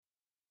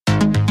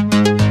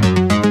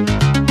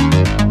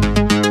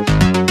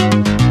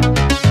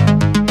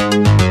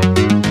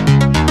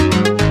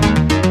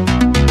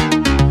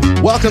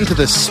welcome to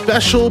this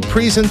special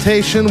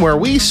presentation where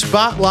we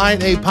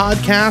spotlight a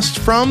podcast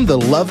from the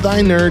Love Thy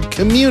Nerd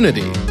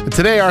community. And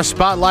today our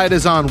spotlight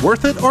is on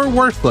Worth It or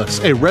Worthless,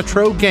 a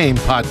retro game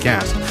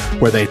podcast,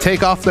 where they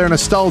take off their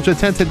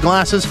nostalgia-tinted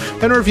glasses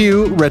and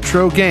review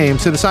retro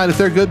games to decide if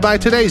they're good by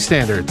today's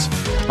standards.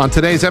 On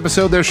today's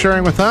episode they're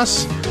sharing with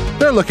us,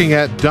 they're looking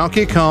at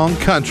Donkey Kong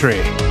Country.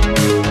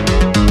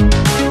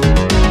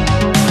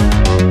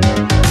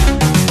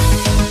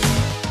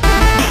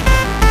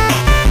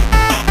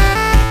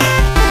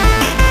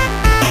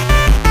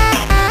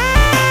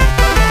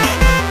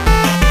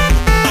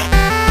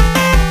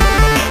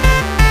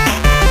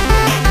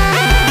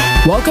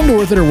 Welcome to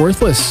Worth It or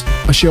Worthless,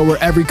 a show where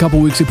every couple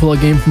weeks we pull a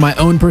game from my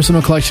own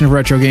personal collection of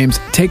retro games,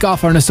 take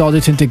off our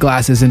nostalgia-tinted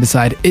glasses, and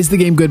decide, is the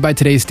game good by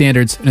today's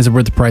standards, and is it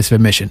worth the price of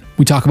admission?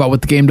 We talk about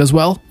what the game does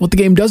well, what the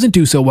game doesn't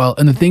do so well,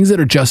 and the things that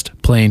are just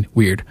plain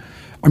weird.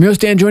 I'm your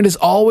host, Dan, joined as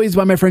always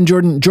by my friend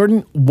Jordan.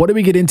 Jordan, what do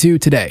we get into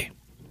today?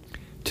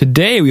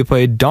 Today we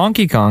played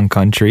Donkey Kong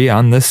Country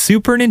on the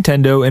Super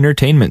Nintendo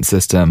Entertainment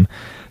System.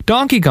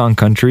 Donkey Kong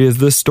Country is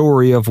the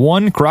story of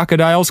one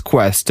crocodile's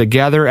quest to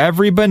gather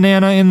every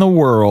banana in the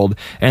world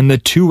and the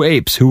two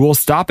apes who will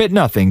stop at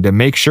nothing to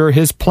make sure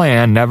his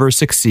plan never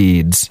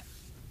succeeds.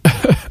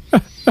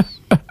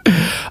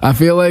 I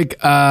feel like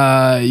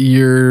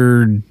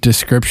your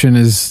description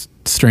is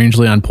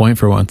strangely on point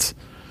for once.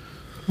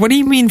 What do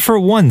you mean for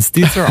once?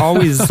 These are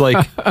always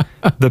like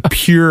the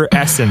pure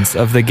essence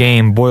of the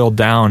game boiled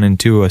down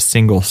into a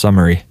single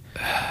summary.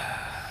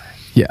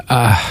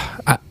 Yeah,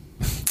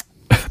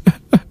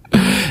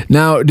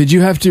 Now, did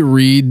you have to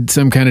read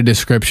some kind of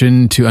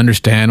description to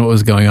understand what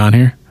was going on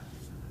here?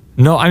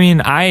 No, I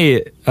mean,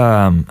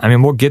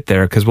 we'll get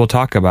there because we'll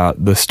talk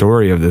about the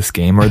story of this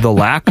game or the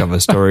lack of a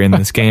story in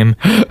this game.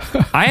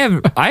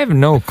 I have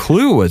no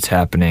clue what's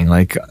happening.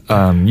 Like,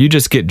 you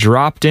just get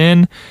dropped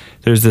in.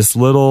 There's this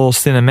little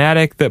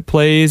cinematic that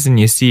plays, and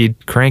you see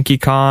Cranky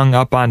Kong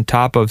up on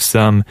top of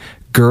some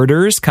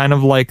girders, kind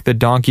of like the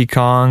Donkey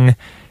Kong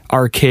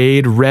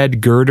arcade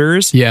red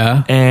girders.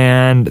 Yeah.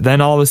 And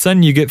then all of a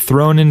sudden you get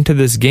thrown into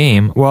this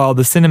game. Well,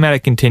 the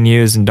cinematic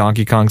continues and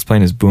Donkey Kong's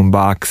playing his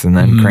boombox, and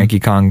then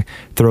Cranky Kong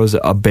throws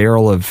a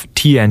barrel of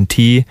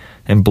TNT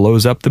and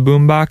blows up the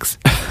boombox.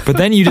 But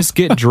then you just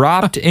get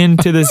dropped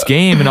into this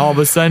game, and all of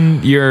a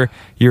sudden you're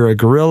a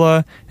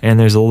gorilla and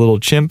there's a little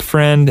chimp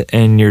friend,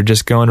 and you're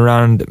just going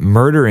around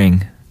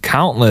murdering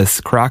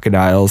countless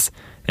crocodiles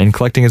and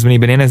collecting as many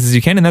bananas as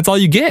you can, and that's all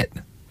you get.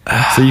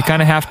 So you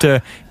kind of have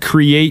to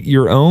create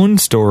your own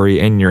story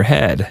in your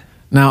head.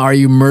 Now, are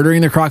you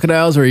murdering the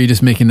crocodiles, or are you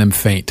just making them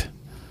faint?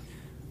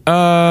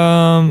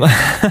 Oh,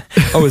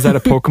 is that a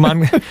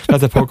Pokemon?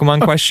 That's a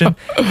Pokemon question?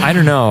 I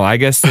don't know. I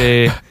guess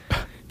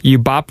you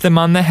bop them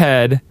on the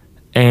head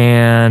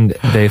and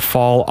they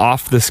fall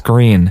off the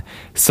screen.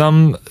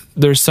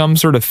 There's some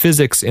sort of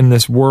physics in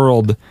this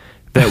world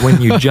that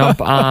when you jump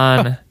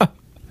on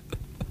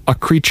a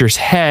creature's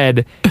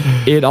head,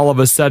 it all of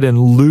a sudden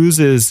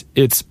loses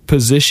its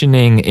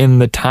positioning in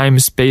the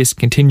time-space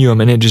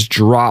continuum, and it just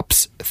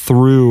drops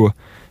through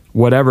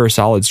whatever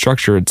solid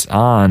structure it's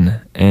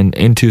on and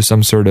into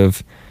some sort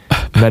of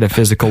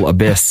metaphysical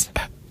abyss.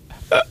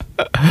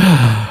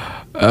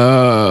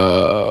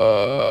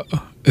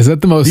 Is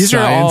that the most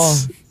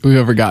science we've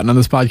ever gotten on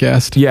this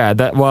podcast? Yeah,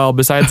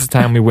 besides the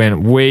time we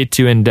went way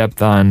too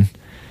in-depth on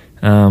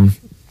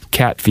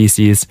cat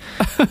feces,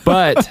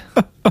 but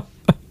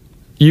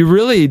You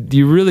really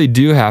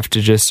do have to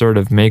just sort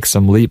of make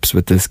some leaps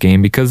with this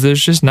game because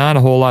there's just not a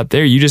whole lot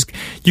there. You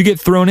get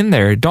thrown in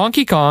there.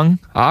 Donkey Kong,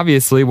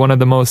 obviously one of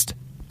the most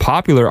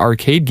popular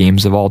arcade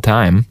games of all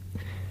time.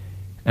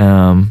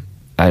 I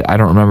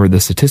don't remember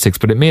the statistics,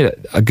 but it made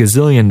a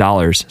gazillion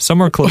dollars,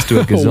 somewhere close to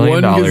a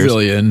gazillion dollars.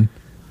 1 gazillion.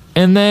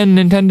 And then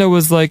Nintendo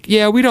was like,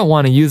 yeah, we don't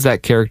want to use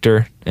that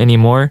character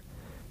anymore.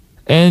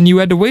 And you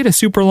had to wait a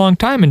super long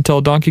time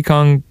until Donkey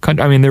Kong...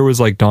 I mean, there was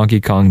like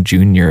Donkey Kong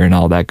Jr. and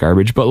all that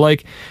garbage, but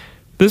like,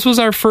 this was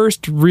our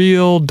first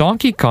real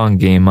Donkey Kong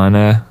game on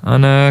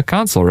a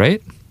console,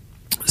 right?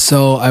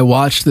 So I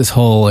watched this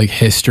whole like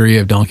history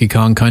of Donkey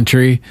Kong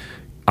Country.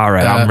 All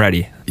right, I'm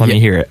ready. Let me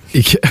hear it.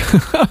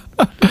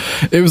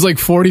 It was like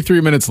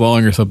 43 minutes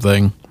long or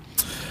something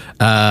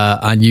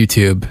on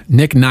YouTube.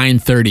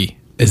 Nick930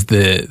 is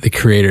the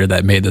creator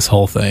that made this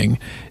whole thing.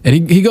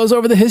 And he goes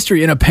over the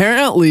history, and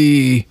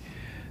apparently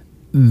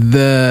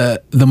the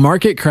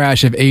market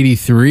crash of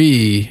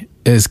 83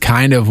 is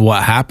kind of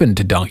what happened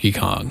to Donkey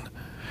Kong.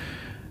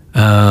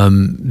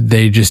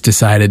 They just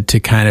decided to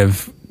kind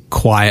of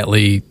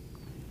quietly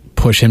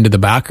push him to the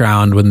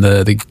background when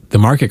the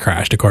market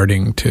crashed,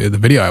 according to the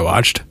video I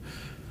watched.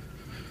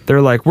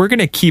 They're like, we're going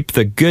to keep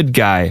the good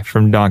guy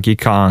from Donkey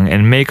Kong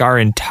and make our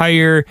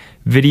entire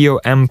video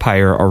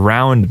empire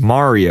around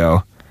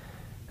Mario,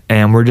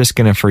 and we're just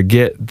going to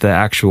forget the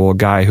actual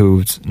guy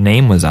whose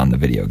name was on the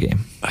video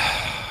game.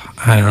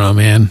 I don't know,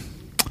 man.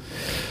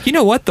 You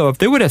know what, though? If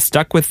they would have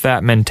stuck with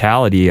that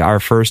mentality, our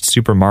first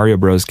Super Mario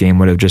Bros. Game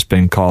would have just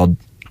been called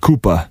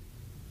Koopa.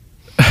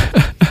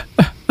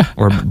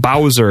 or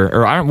Bowser,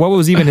 or what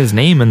was even his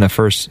name in the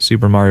first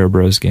Super Mario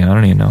Bros. Game? I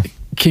don't even know.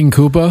 King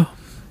Koopa.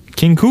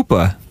 King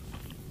Koopa.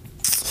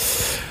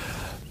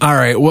 All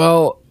right.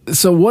 Well,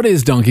 so what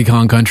is Donkey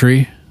Kong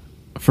Country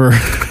for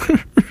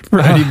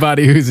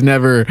anybody who's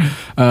never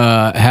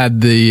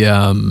had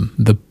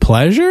the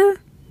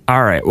pleasure?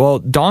 All right. Well,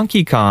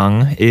 Donkey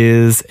Kong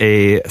is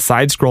a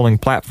side-scrolling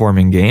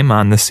platforming game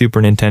on the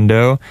Super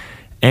Nintendo.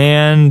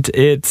 And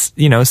it's,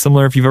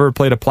 similar if you've ever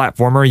played a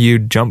platformer, you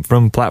jump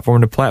from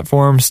platform to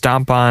platform,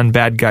 stomp on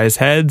bad guys'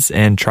 heads,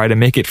 and try to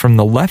make it from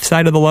the left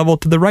side of the level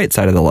to the right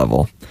side of the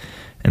level.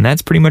 And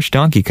that's pretty much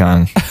Donkey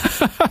Kong.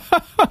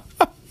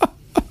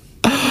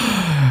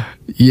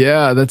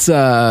 Yeah, that's,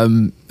 I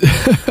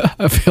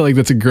feel like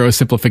that's a gross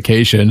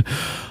simplification.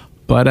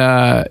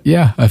 But,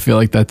 yeah, I feel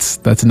like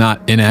that's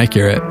not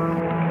inaccurate.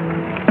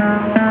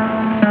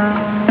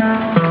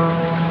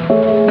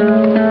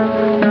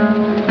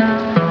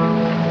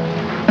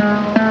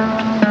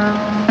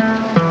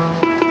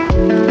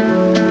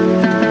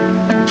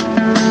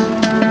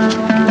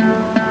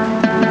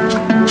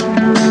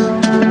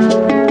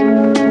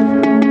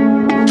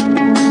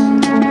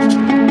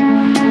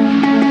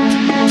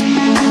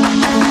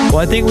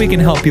 I think we can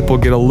help people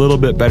get a little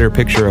bit better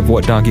picture of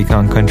what Donkey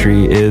Kong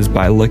Country is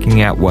by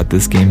looking at what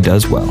this game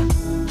does well.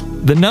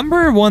 The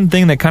number one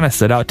thing that kind of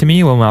stood out to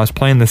me when I was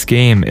playing this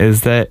game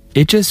is that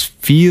it just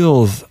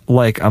feels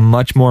like a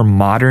much more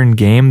modern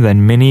game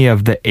than many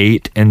of the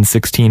 8 and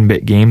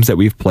 16-bit games that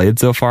we've played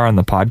so far on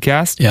the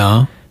podcast.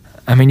 Yeah.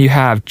 I mean, you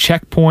have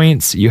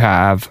checkpoints, you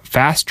have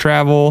fast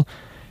travel,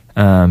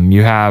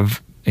 you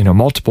have,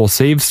 multiple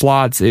save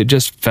slots. It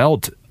just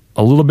felt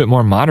a little bit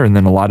more modern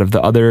than a lot of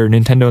the other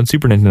Nintendo and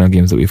Super Nintendo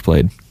games that we've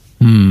played.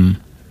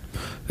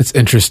 That's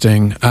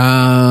interesting.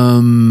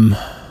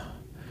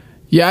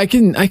 Yeah, I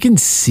can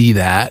see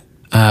that.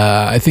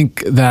 I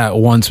think that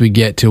once we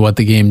get to what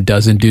the game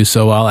doesn't do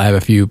so well, I have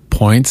a few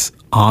points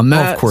on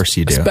that. Of course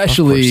you do.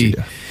 Especially,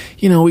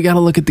 we got to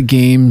look at the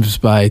games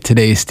by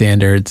today's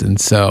standards.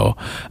 And so,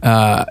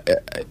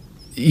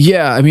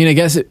 yeah, I mean, I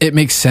guess it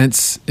makes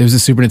sense. It was a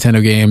Super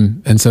Nintendo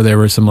game, and so there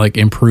were some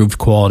improved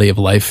quality of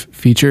life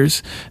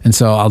features, and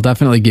so I'll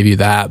definitely give you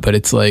that. But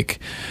it's I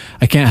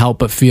can't help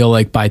but feel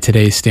like by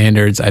today's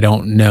standards, I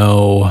don't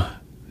know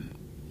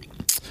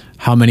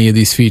how many of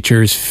these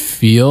features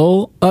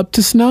feel up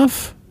to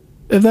snuff,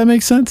 if that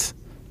makes sense.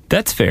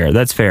 That's fair.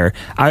 That's fair.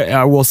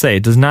 I will say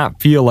it does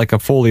not feel like a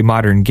fully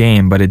modern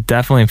game, but it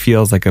definitely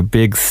feels like a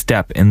big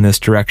step in this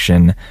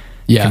direction.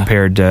 Yeah.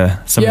 Compared to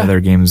some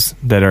other games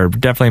that are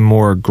definitely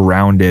more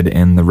grounded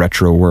in the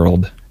retro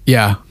world.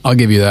 Yeah, I'll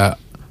give you that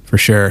for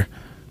sure.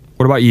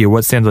 What about you?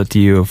 What stands out to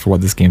you for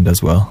what this game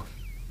does well?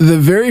 The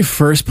very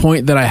first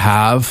point that I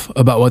have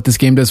about what this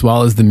game does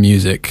well is the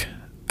music.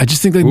 I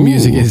just think the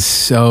music is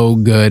so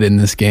good in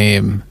this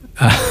game.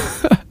 I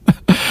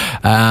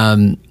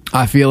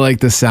feel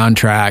like the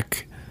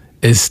soundtrack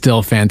is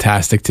still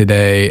fantastic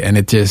today, and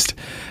it just,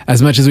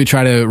 as much as we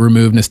try to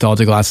remove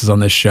nostalgia glasses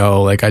on this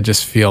show, I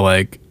just feel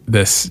like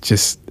this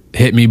just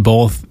hit me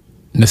both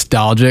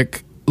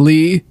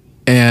nostalgically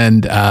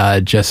and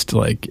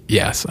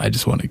yes, I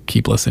just want to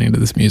keep listening to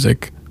this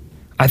music.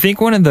 I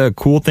think one of the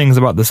cool things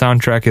about the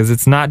soundtrack is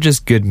it's not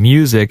just good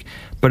music,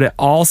 but it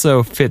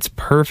also fits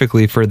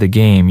perfectly for the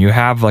game. You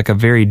have a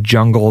very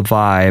jungle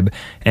vibe,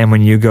 and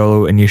when you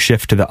go and you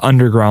shift to the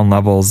underground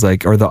levels,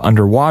 or the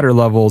underwater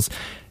levels,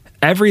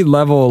 every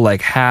level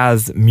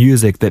has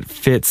music that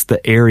fits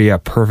the area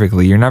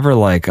perfectly. You're never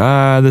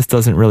this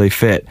doesn't really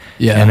fit.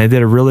 Yeah. And they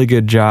did a really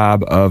good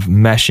job of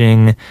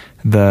meshing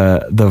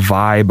the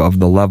vibe of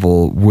the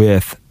level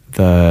with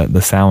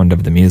the sound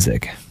of the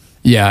music.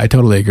 Yeah, I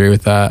totally agree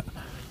with that.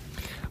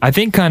 I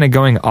think kind of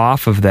going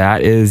off of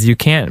that is you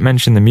can't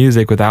mention the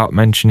music without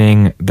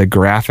mentioning the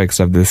graphics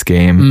of this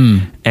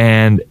game.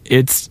 And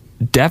it's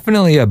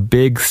definitely a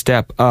big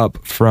step up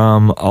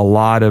from a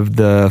lot of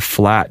the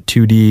flat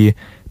 2D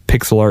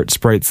pixel art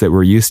sprites that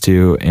we're used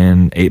to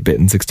in 8-bit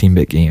and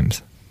 16-bit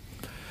games.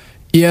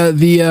 Yeah,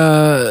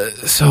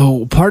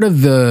 so part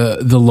of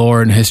the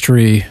lore and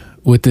history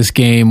with this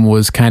game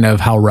was kind of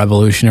how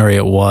revolutionary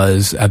it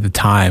was at the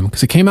time,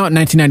 because it came out in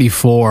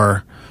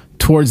 1994,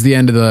 towards the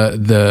end of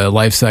the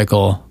life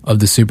cycle of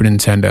the Super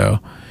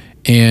Nintendo.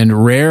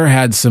 And Rare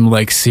had some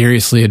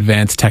seriously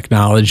advanced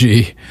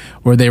technology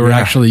where they were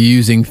actually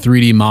using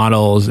 3D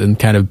models and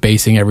kind of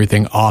basing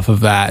everything off of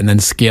that and then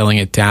scaling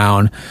it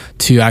down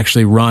to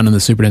actually run on the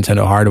Super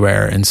Nintendo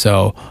hardware. And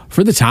so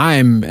for the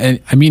time,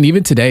 and I mean,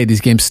 even today,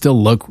 these games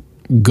still look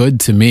good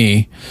to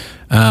me.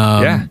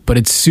 But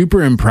it's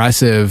super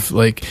impressive.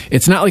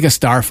 It's not like a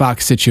Star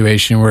Fox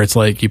situation where it's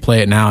you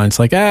play it now and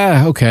it's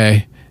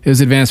okay. It was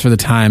advanced for the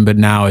time, but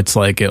now it's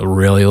it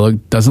really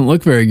doesn't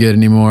look very good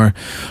anymore.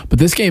 But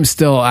this game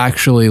still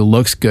actually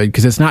looks good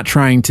because it's not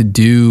trying to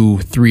do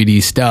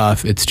 3D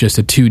stuff. It's just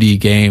a 2D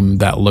game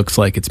that looks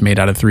like it's made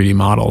out of 3D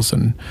models.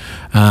 And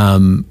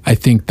I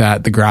think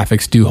that the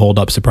graphics do hold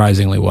up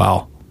surprisingly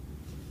well.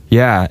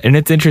 Yeah, and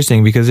it's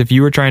interesting because if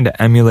you were trying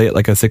to emulate a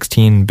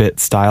 16-bit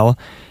style,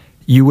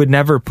 you would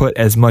never put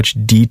as much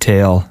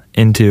detail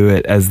into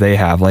it as they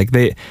have.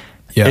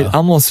 Yeah. It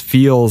almost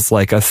feels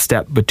like a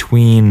step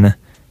between,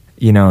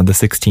 the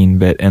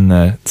 16-bit and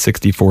the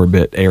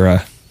 64-bit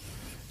era.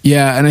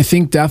 Yeah, and I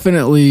think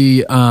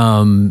definitely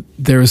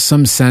there was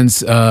some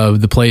sense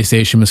of the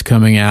PlayStation was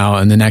coming out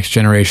and the next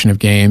generation of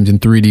games,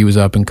 and 3D was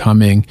up and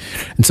coming.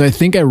 And so I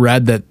think I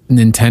read that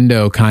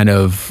Nintendo kind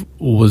of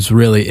was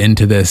really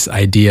into this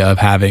idea of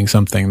having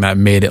something that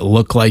made it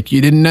look like you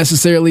didn't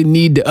necessarily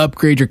need to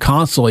upgrade your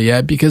console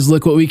yet, because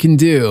look what we can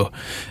do.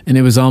 And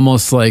it was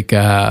almost like,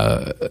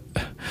 I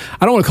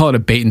don't want to call it a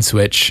bait and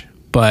switch,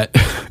 but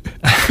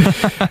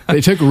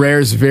they took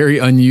Rare's very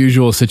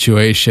unusual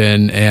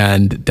situation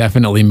and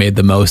definitely made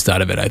the most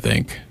out of it, I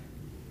think.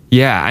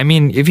 Yeah, I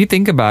mean, if you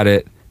think about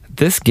it,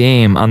 this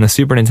game on the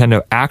Super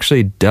Nintendo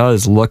actually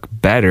does look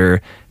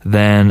better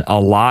than a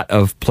lot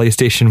of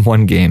PlayStation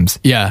 1 games.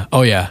 Yeah.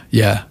 Oh, yeah.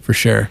 Yeah, for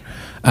sure.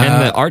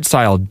 And the art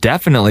style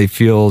definitely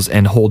feels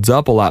and holds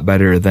up a lot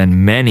better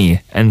than many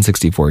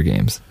N64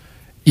 games.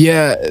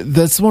 Yeah,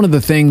 that's one of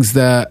the things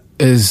that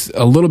is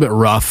a little bit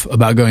rough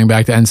about going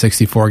back to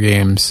N64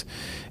 games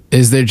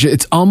is that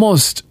it's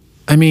almost,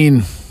 I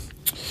mean,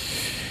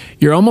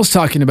 you're almost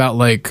talking about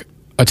like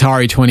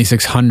Atari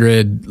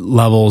 2600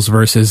 levels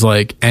versus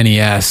like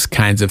NES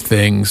kinds of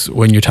things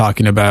when you're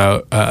talking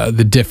about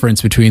the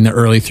difference between the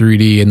early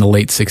 3D and the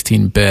late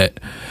 16-bit,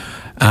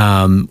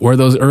 where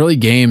those early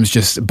games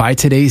just by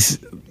today's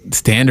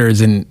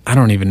standards, and I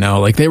don't even know,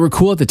 like they were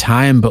cool at the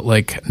time, but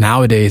like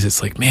nowadays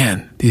it's like,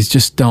 man, these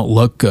just don't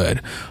look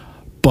good.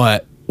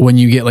 But when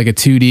you get like a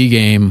 2D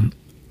game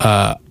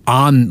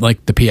on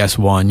like the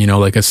PS1,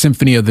 like a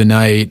Symphony of the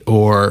Night,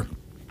 or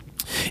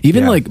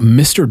even like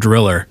Mr.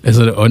 Driller is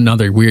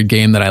another weird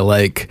game that I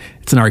like.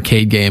 It's an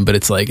arcade game, but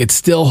it's like it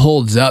still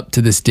holds up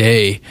to this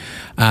day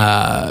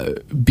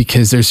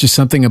because there's just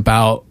something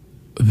about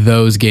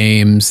those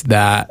games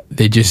that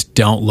they just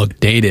don't look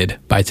dated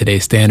by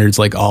today's standards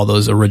like all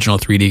those original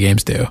 3D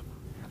games do.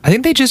 I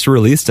think they just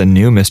released a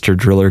new Mr.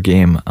 Driller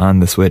game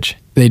on the Switch.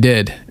 They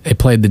did. They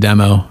played the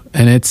demo,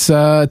 and it's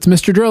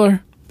Mr.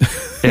 Driller.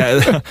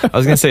 Yeah, I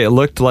was gonna say it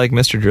looked like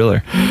Mr.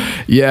 Driller.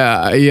 Yeah,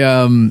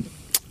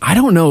 I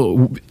don't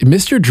know,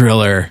 Mr.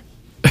 Driller.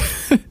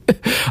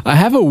 I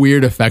have a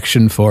weird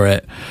affection for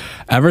it.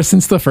 Ever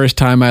since the first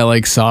time I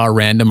like saw a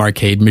random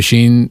arcade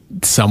machine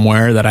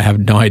somewhere that I have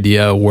no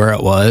idea where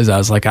it was, I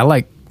was like, I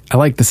like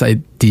this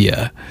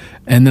idea.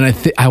 And then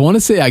I want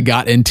to say I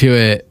got into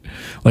it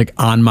like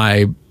on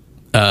my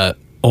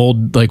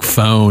old like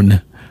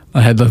phone. I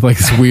had like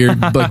this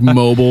weird like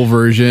mobile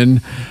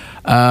version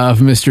of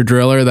Mr.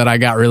 Driller that I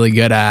got really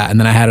good at, and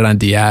then I had it on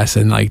DS,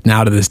 and like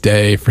now to this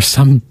day, for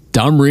some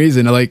dumb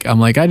reason, I'm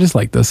like I just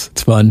like this.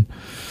 It's fun.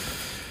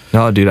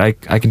 No, dude, I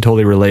can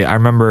totally relate. I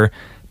remember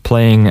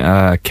playing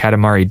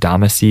Katamari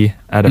Damacy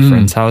at a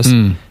friend's house,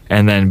 and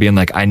then being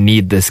like, I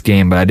need this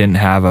game, but I didn't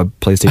have a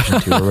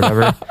PlayStation 2 or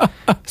whatever.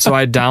 So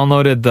I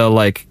downloaded the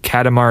like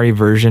Katamari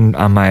version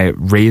on my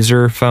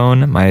Razer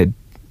phone. My,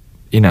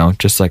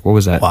 just like, what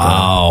was that?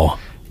 Wow.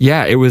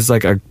 Yeah, it was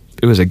like it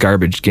was a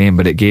garbage game,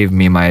 but it gave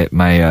me my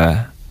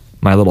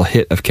little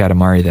hit of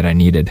Katamari that I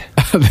needed.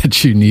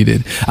 That you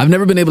needed. I've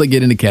never been able to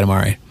get into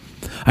Katamari.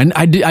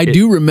 I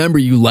do remember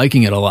you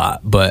liking it a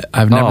lot, but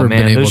I've never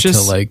been able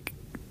to like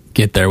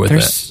get there with it.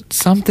 There's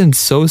something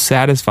so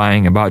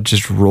satisfying about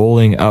just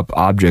rolling up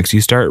objects.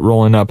 You start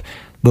rolling up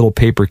little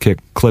paper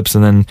clips,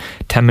 and then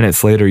 10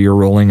 minutes later you're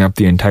rolling up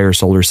the entire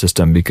solar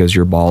system because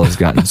your ball has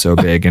gotten so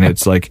big, and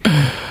it's like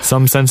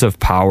some sense of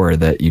power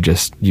that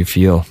you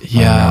feel.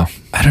 Yeah,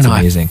 I don't know. It's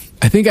amazing.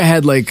 I think I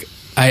had like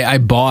I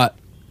bought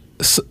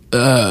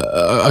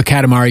a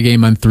Katamari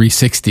game on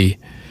 360.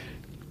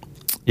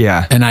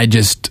 Yeah, and I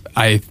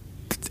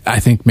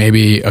think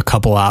maybe a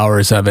couple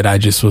hours of it, I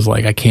just was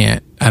like, I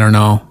don't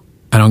know,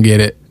 I don't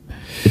get it.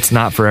 It's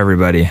not for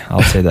everybody.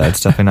 I'll say that. It's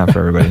definitely not for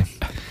everybody.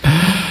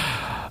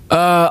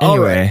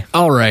 Anyway.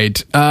 All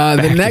right.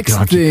 The next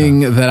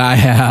thing that I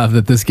have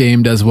that this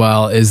game does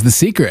well is the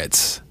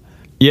secrets.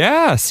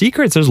 Yeah,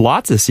 secrets. There's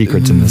lots of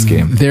secrets in this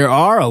game. There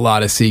are a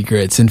lot of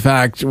secrets. In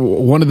fact,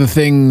 one of the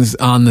things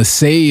on the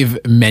save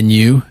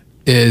menu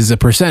is a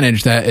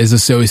percentage that is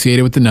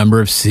associated with the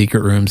number of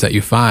secret rooms that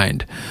you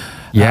find.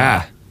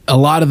 Yeah. A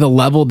lot of the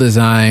level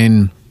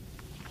design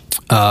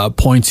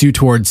points you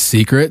towards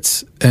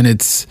secrets, and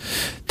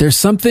there's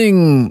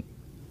something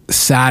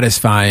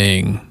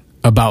satisfying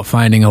about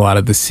finding a lot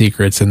of the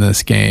secrets in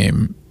this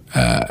game,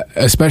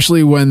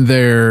 especially when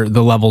the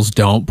levels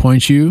don't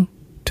point you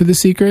to the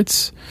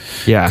secrets.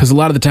 Yeah. Because a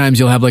lot of the times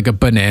you'll have like a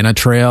banana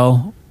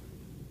trail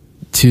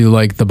to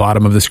like the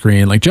bottom of the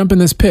screen, like jump in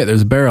this pit,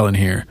 there's a barrel in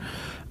here.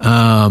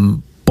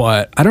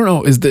 But I don't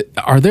know,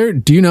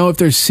 do you know if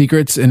there's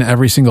secrets in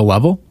every single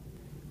level?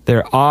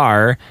 There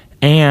are,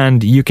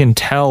 and you can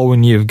tell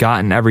when you've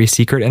gotten every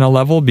secret in a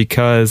level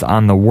because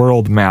on the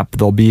world map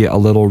there'll be a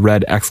little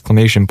red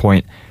exclamation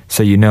point,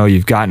 so you know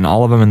you've gotten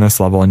all of them in this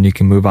level and you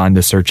can move on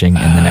to searching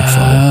in the next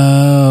level.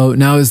 Oh,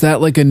 now is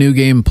that like a New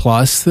Game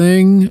Plus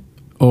thing?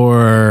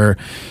 Or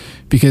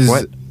because,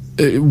 what?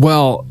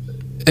 Well,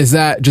 is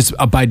that just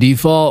by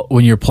default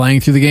when you're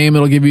playing through the game,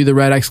 it'll give you the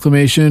red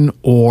exclamation,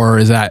 or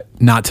is that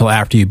not till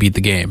after you beat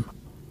the game?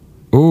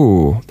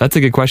 Ooh, that's a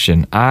good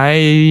question.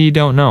 I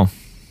don't know.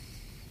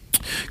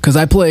 Because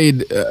I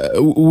played,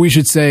 we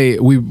should say,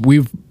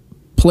 we've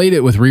played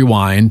it with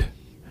Rewind,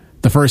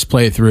 the first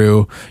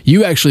playthrough.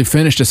 You actually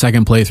finished a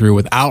second playthrough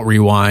without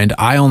Rewind.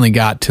 I only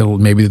got till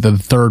maybe the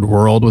third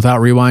world without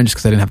Rewind just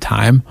because I didn't have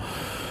time.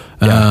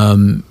 Yeah.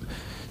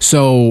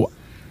 So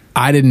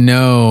I didn't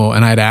know,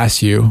 and I'd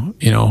asked you,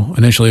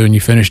 initially when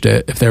you finished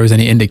it, if there was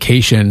any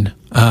indication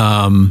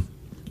that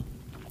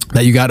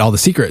you got all the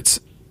secrets.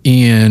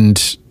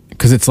 And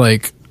because it's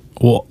like,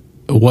 well,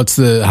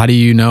 how do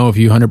you know if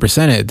you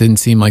 100% it? It didn't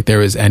seem like there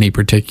was any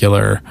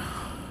particular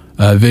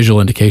visual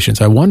indication.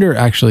 So I wonder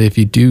actually if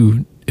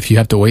you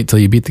have to wait till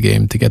you beat the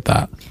game to get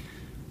that.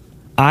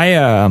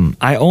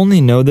 I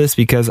only know this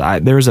because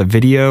there was a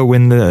video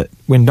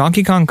when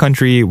Donkey Kong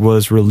Country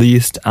was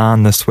released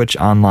on the Switch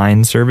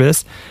Online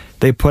service.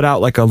 They put out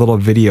like a little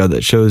video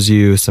that shows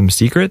you some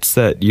secrets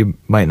that you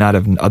might not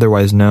have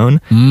otherwise known.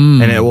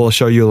 And it will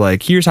show you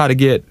like, here's how to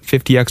get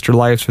 50 extra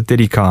lives with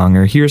Diddy Kong,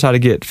 or here's how to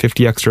get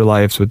 50 extra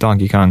lives with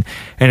Donkey Kong.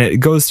 And it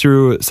goes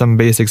through some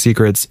basic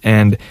secrets,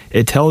 and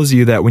it tells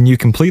you that when you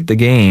complete the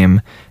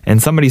game, and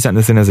somebody sent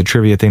this in as a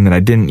trivia thing that I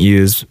didn't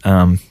use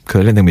because I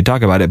didn't think we'd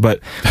talk about it, but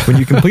when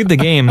you complete the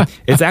game,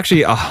 it's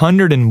actually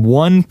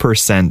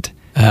 101%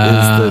 is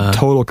the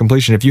total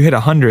completion. If you hit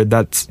 100,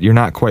 you're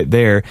not quite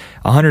there.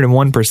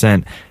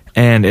 101%,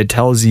 and it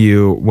tells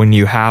you when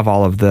you have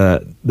all of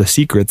the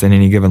secrets in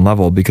any given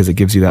level, because it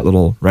gives you that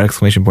little red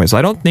exclamation point. So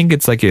I don't think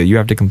it's like you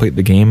have to complete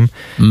the game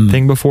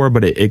thing before,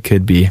 but it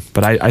could be.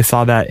 But I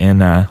saw that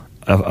in a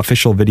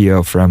official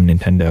video from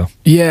Nintendo.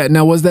 Yeah.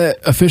 Now, was that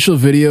official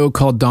video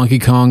called Donkey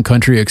Kong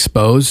Country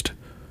Exposed?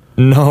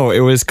 No,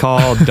 it was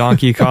called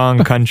Donkey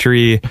Kong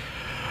Country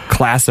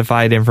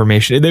Classified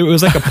Information. It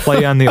was like a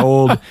play on the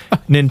old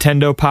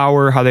Nintendo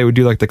Power, how they would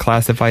do like the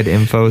classified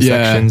info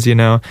sections,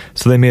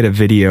 So they made a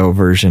video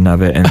version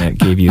of it, and it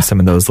gave you some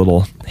of those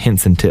little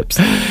hints and tips,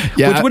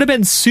 which would have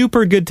been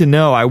super good to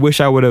know. I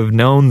wish I would have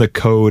known the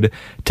code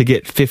to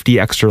get 50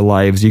 extra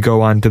lives. You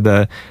go onto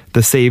the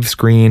save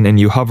screen and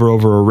you hover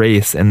over a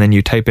race, and then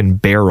you type in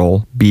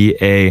barrel,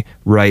 B-A,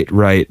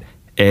 right,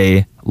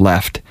 A,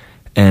 left,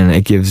 and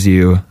it gives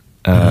you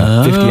 50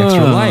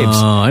 extra lives.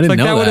 I didn't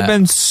know that would have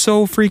been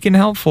so freaking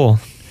helpful.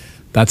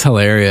 That's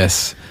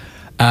hilarious.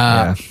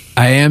 I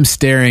am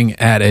staring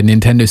at a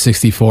Nintendo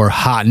 64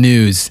 Hot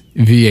News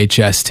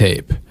VHS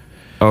tape.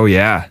 Oh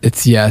yeah,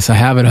 I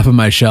have it up on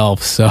my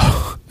shelf. So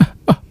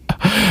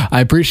I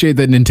appreciate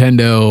that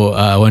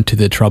Nintendo went to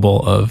the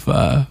trouble of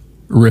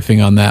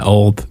riffing on that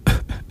old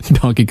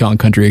Donkey Kong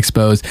Country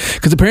Exposed,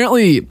 because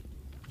apparently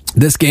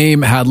this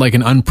game had like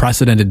an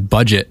unprecedented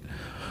budget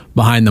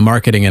behind the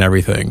marketing and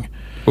everything.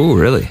 Oh,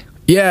 really?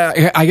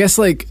 Yeah, I guess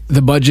like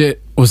the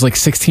budget was like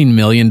 $16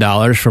 million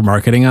for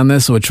marketing on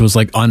this, which was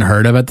like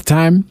unheard of at the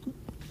time.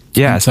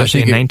 Yeah,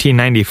 especially in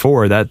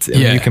 1994.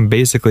 You can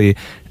basically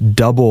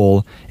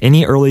double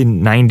any early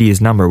 90s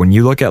number. When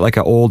you look at like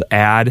an old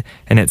ad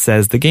and it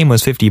says the game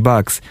was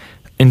 $50,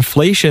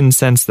 inflation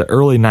since the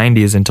early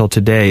 90s until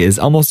today is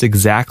almost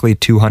exactly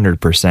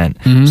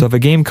 200%. So if a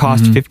game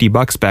cost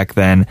 $50 back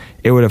then,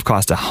 it would have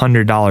cost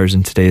 $100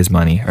 in today's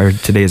money or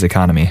today's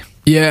economy.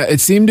 Yeah, it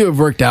seemed to have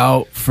worked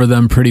out for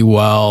them pretty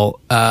well.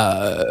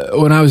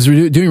 When I was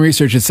doing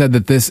research, it said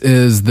that this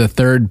is the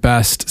third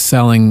best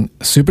selling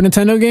Super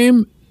Nintendo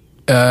game,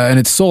 and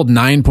it sold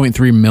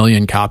 9.3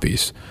 million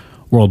copies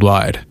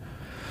worldwide.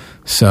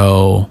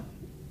 So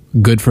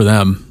good for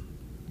them.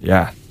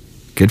 Yeah,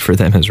 good for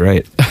them is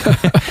right.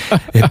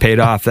 It paid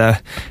off.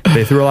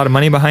 They threw a lot of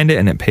money behind it,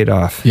 and it paid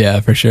off.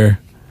 Yeah, for sure.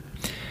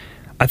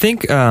 I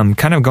think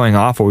kind of going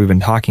off what we've been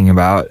talking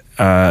about,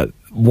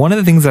 one of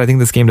the things that I think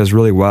this game does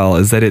really well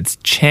is that it's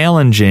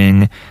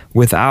challenging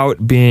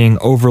without being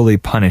overly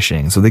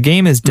punishing. So the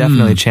game is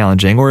definitely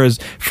challenging, whereas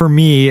for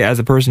me, as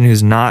a person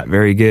who's not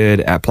very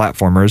good at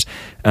platformers,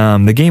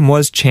 the game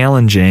was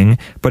challenging,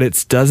 but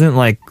it's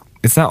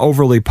not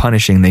overly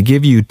punishing. They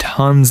give you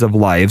tons of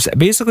lives.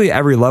 Basically,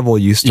 every level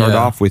you start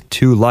off with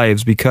 2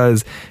 lives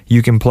because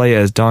you can play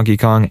as Donkey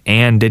Kong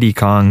and Diddy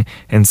Kong.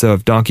 And so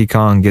if Donkey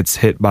Kong gets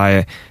hit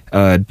by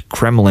a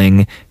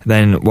Kremling,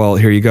 then, well,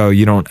 here you go.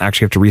 You don't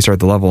actually have to restart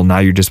the level. Now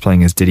you're just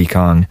playing as Diddy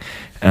Kong.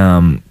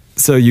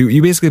 So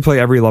you basically play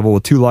every level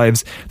with 2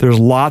 lives. There's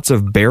lots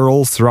of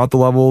barrels throughout the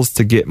levels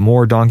to get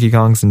more Donkey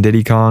Kongs and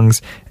Diddy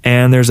Kongs.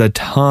 And there's a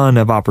ton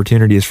of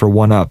opportunities for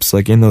 1-ups.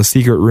 Like in those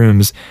secret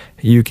rooms,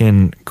 you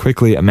can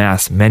quickly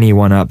amass many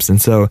 1-ups.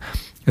 And so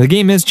the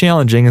game is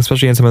challenging,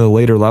 especially in some of the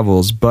later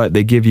levels, but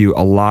they give you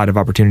a lot of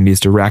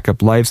opportunities to rack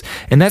up lives.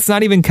 And that's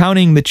not even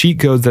counting the cheat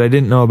codes that I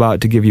didn't know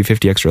about to give you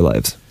 50 extra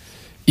lives.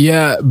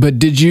 Yeah, but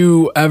did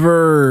you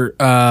ever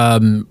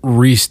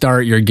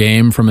restart your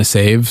game from a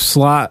save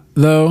slot,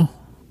 though?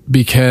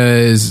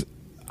 Because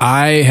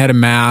I had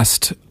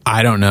amassed,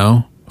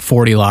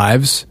 40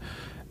 lives,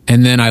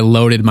 and then I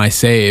loaded my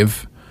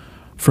save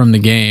from the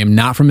game,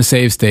 not from a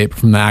save state, but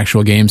from the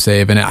actual game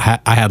save, and I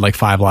had like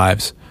 5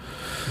 lives.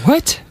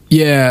 What?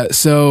 Yeah,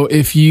 so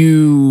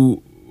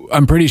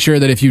I'm pretty sure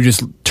that if you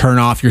just turn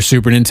off your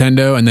Super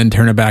Nintendo and then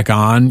turn it back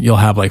on, you'll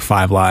have like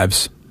 5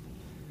 lives.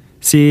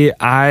 See,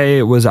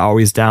 I was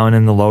always down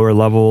in the lower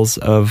levels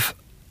of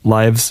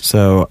lives,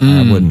 so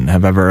I wouldn't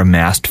have ever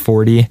amassed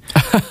 40.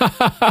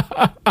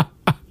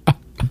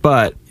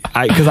 But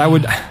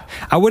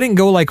I wouldn't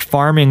go like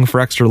farming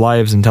for extra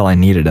lives until I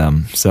needed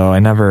them. So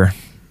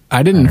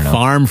I didn't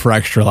farm for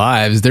extra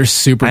lives. They're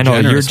super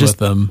generous with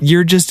them.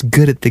 You're just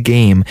good at the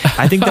game.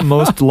 I think the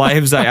most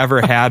lives I ever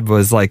had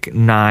was like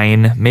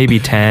 9, maybe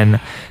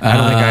 10. I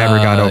don't think I ever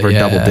got over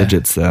double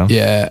digits though.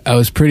 Yeah, I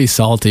was pretty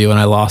salty when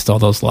I lost all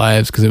those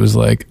lives because it was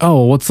like,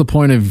 oh, what's the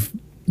point of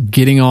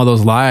getting all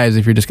those lives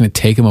if you're just going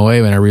to take them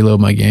away when I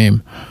reload my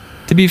game?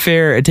 To be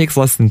fair, it takes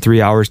less than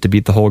 3 hours to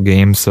beat the whole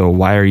game, so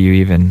why are you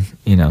even,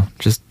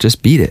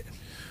 just beat it.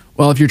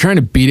 Well, if you're trying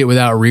to beat it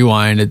without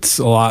rewind, it's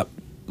a lot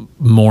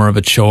more of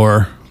a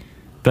chore.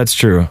 That's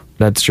true.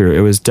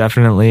 It was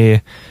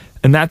definitely,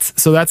 and that's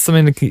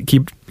something to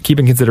keep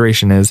in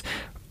consideration is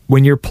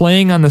when you're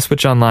playing on the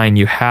Switch Online,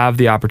 you have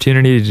the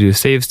opportunity to do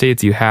save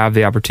states, you have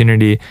the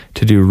opportunity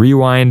to do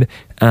rewind,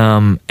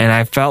 and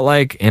I felt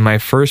like in my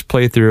first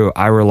playthrough,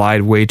 I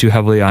relied way too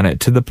heavily on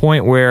it to the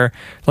point where,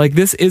 like,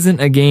 this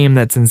isn't a game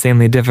that's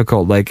insanely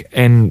difficult, we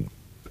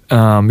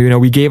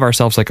gave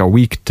ourselves like a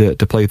week to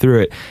play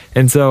through it,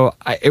 and so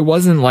it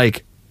wasn't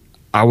like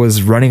I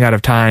was running out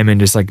of time and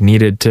just like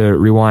needed to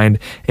rewind,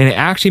 and it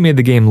actually made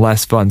the game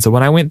less fun. So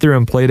when I went through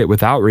and played it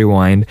without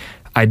rewind,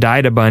 I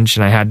died a bunch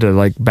and I had to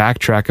like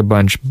backtrack a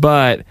bunch,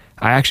 but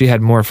I actually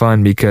had more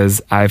fun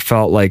because I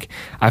felt like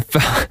I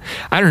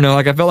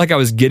felt like I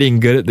was getting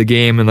good at the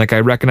game, and like I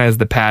recognized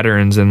the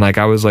patterns, and like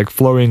I was like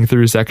flowing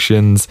through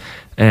sections,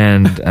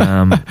 and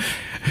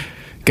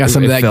got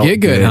some of that get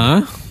good,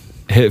 huh?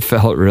 It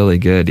felt really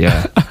good,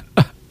 yeah.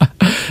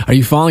 Are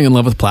you falling in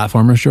love with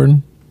platformers,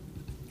 Jordan?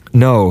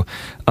 No.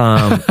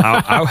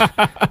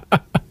 I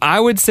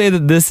would say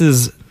that this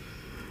is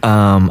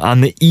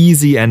on the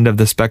easy end of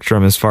the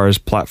spectrum as far as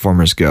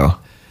platformers go.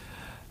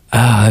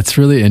 That's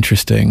really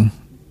interesting.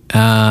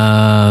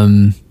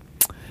 And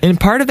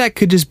part of that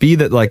could just be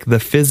that like the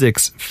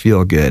physics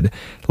feel good.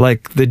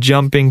 Like the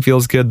jumping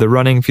feels good, the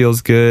running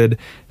feels good,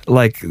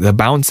 like the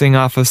bouncing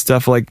off of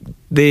stuff, like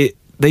they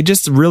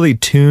just really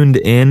tuned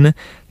in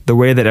the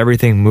way that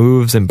everything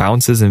moves and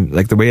bounces and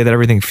like the way that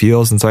everything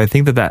feels. And so I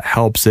think that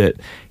helps it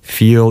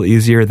feel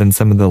easier than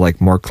some of the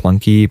like more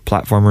clunky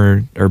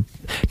platformer, or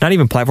not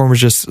even platformers,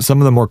 just some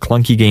of the more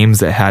clunky games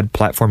that had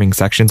platforming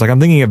sections. Like I'm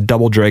thinking of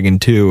Double Dragon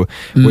 2,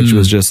 which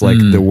was just like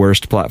the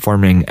worst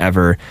platforming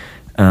ever.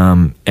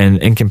 And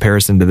in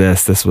comparison to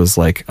this was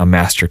like a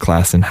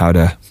masterclass in how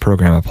to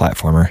program a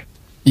platformer.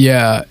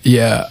 Yeah.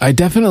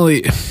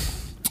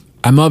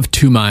 I'm of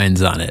two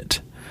minds on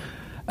it.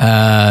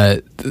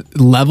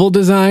 Level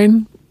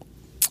design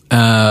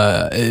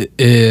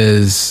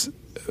is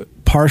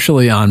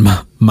partially on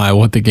my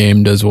what the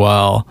game does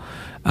well,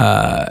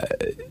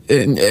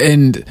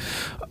 and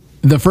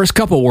the first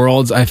couple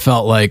worlds I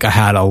felt like I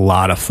had a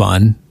lot of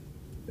fun.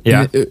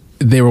 Yeah,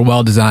 they were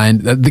well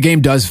designed. The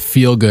game does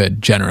feel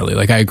good generally.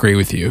 Like I agree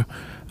with you,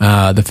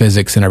 the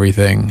physics and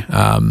everything.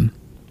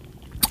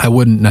 I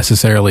wouldn't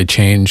necessarily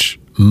change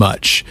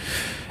much.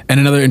 And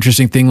another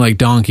interesting thing, like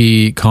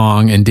Donkey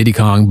Kong and Diddy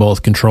Kong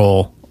both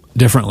control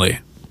differently.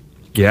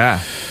 Yeah.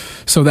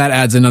 So that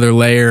adds another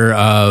layer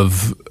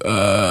of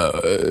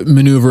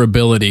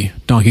maneuverability.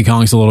 Donkey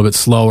Kong's a little bit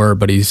slower,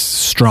 but he's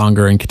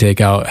stronger and can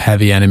take out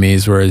heavy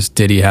enemies, whereas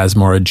Diddy has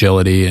more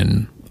agility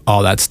and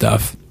all that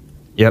stuff.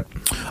 Yep.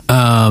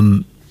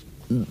 But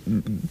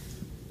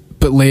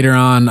later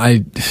on,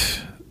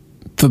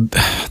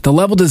 the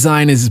level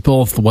design is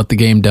both what the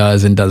game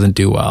does and doesn't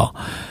do well.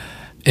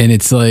 And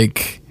it's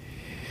like,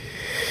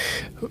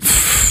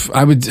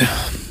 I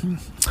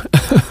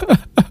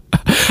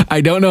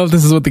don't know if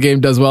this is what the game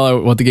does well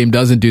or what the game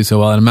doesn't do so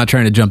well, and I'm not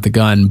trying to jump the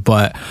gun,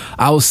 but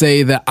I will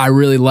say that I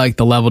really like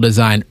the level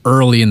design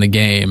early in the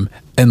game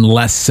and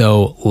less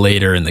so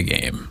later in the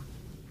game.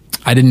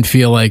 I didn't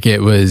feel like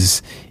it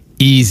was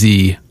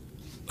easy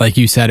like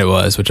you said it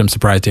was, which I'm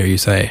surprised to hear you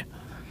say.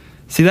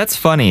 See, that's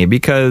funny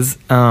because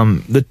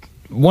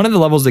one of the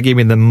levels that gave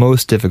me the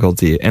most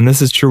difficulty, and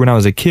this is true when I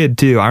was a kid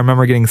too, I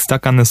remember getting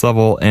stuck on this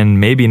level and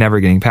maybe never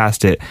getting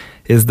past it,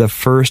 is the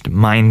first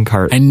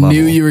minecart level. I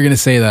knew you were going to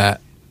say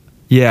that.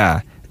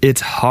 Yeah,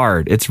 it's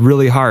hard. It's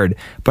really hard.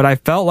 But I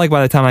felt like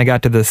by the time I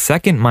got to the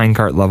second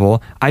minecart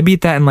level, I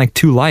beat that in like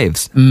 2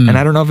 lives. And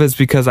I don't know if it's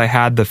because I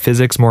had the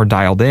physics more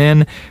dialed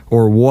in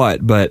or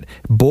what, but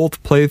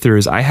both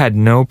playthroughs, I had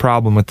no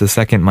problem with the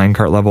second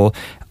minecart level.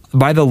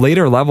 By the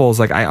later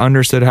levels, like I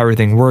understood how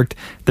everything worked.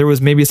 There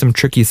was maybe some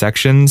tricky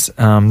sections.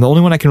 The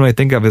only one I can really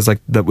think of is like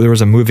there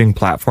was a moving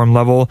platform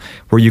level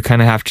where you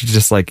kind of have to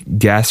just like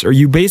guess, or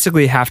you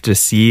basically have to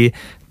see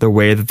the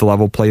way that the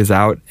level plays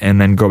out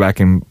and then go back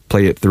and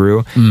play it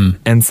through.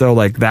 And so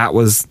like that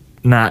was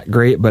not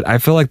great, but I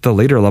feel like the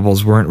later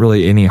levels weren't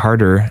really any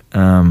harder.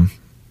 I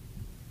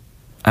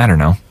don't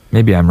know.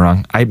 Maybe I'm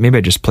wrong. Maybe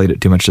I just played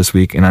it too much this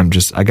week, and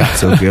I got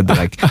so good that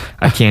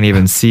I can't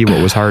even see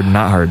what was hard and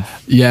not hard.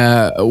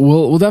 Yeah,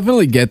 we'll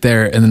definitely get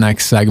there in the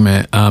next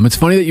segment. It's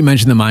funny that you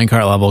mentioned the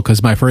minecart level,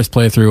 because my first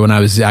playthrough, when I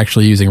was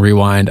actually using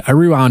Rewind, I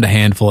rewound a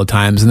handful of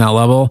times in that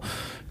level,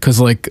 because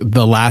like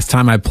the last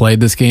time I played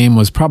this game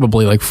was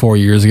probably like 4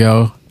 years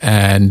ago,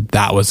 and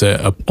that was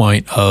a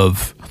point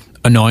of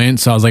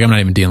annoyance. So I was like, I'm not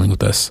even dealing with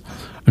this.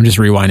 I'm just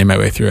rewinding my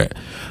way through it.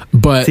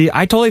 But see,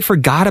 I totally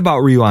forgot about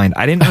Rewind.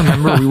 I didn't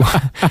remember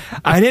Rewind.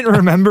 I didn't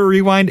remember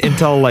Rewind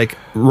until like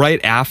right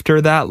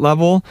after that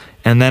level,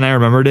 and then I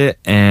remembered it,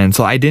 and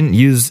so I didn't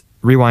use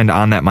Rewind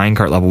on that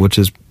minecart level, which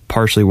is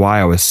partially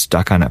why I was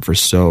stuck on it for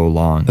so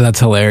long. That's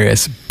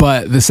hilarious.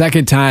 But the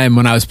second time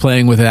when I was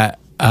playing with that,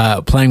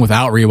 playing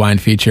without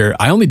Rewind feature,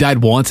 I only died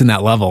once in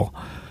that level,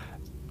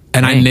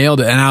 and I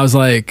nailed it. And I was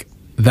like,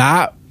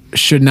 that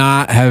shouldn't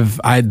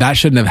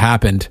have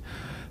happened.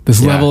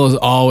 This level is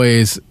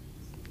always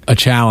a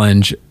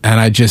challenge, and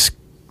I just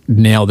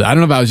nailed it. I don't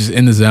know if I was just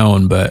in the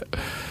zone, but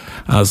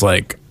I was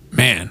like,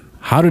 man,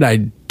 how did I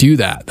do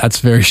that? That's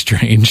very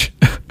strange,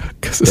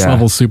 because this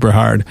level's super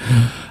hard.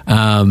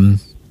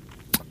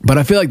 But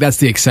I feel like that's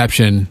the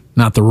exception,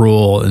 not the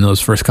rule, in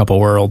those first couple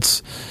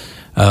worlds.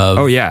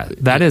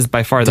 That is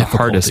by far the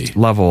hardest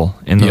level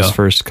in those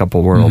first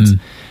couple worlds.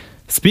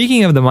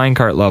 Speaking of the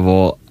minecart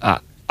level,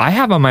 I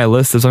have on my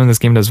list of something this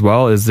game does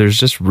well is there's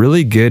just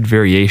really good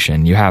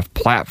variation. You have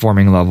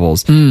platforming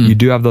levels. You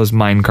do have those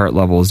minecart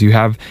levels. You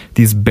have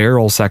these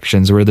barrel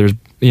sections where there's,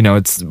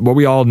 it's what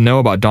we all know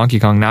about Donkey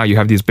Kong now. You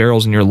have these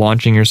barrels and you're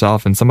launching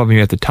yourself, and some of them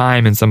you have to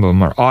time and some of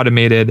them are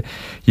automated.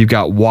 You've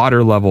got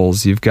water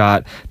levels. You've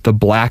got the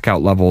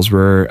blackout levels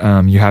where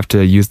you have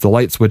to use the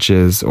light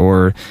switches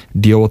or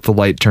deal with the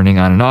light turning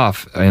on and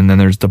off. And then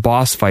there's the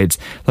boss fights.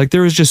 Like,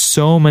 there was just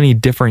so many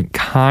different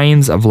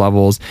kinds of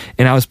levels.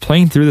 And I was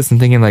playing through this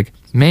and thinking like,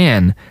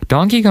 man,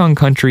 Donkey Kong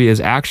Country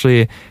is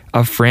actually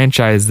a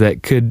franchise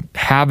that could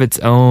have its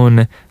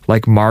own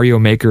like Mario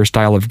Maker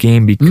style of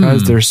game,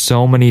 because there's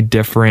so many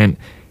different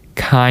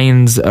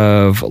kinds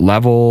of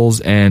levels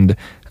and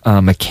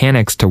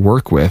mechanics to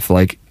work with.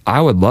 Like,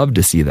 I would love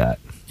to see that.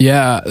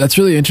 Yeah, that's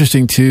really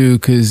interesting too,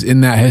 because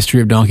in that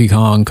History of Donkey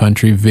Kong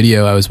Country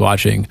video I was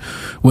watching,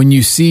 when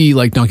you see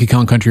like Donkey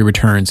Kong Country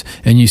Returns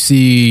and you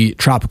see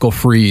Tropical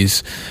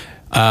Freeze,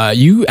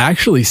 you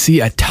actually see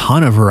a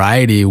ton of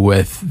variety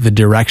with the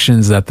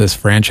directions that this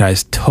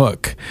franchise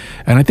took.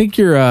 And I think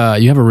you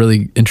have a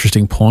really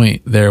interesting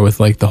point there with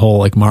like the whole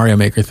like Mario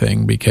Maker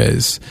thing,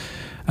 because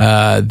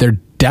there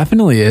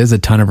definitely is a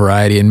ton of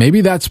variety, and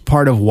maybe that's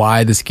part of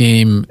why this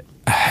game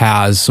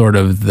has sort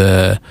of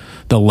the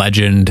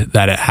legend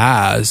that it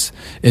has,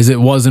 is it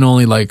wasn't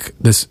only like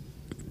this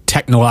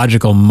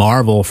technological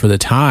marvel for the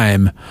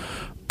time,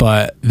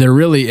 but there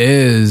really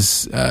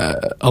is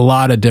a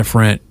lot of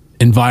different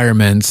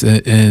environments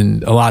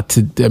and a lot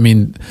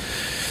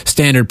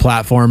standard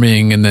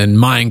platforming, and then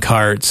mine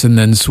carts, and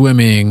then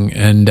swimming,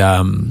 and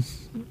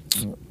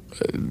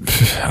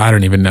I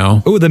don't even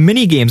know. Oh, the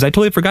mini games. I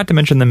totally forgot to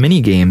mention the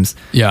mini games.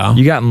 Yeah.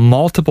 You got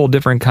multiple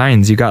different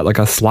kinds. You got like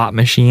a slot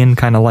machine,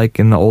 kind of like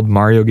in the old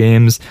Mario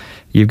games.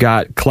 You've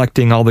got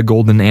collecting all the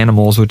golden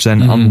animals, which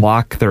then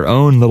unlock their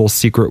own little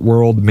secret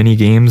world mini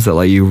games that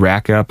let you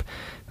rack up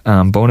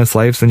bonus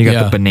lives. Then you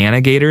got the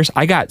banana gators.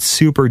 I got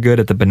super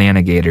good at the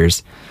banana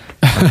gators.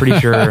 I'm pretty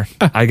sure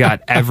I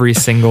got every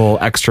single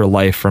extra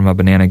life from a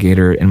banana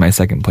gator in my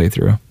second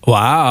playthrough.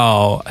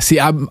 Wow.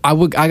 See, I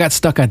got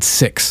stuck at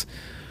 6.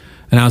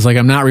 And I was like,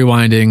 I'm not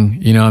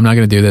rewinding, I'm not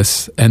going to do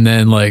this. And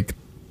then like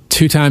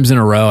 2 times in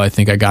a row, I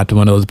think I got to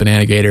one of those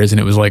banana gators,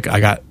 and it was like I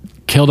got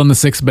killed on the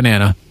 6th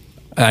banana.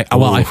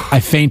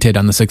 I fainted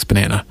on the 6th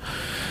banana.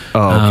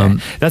 Oh,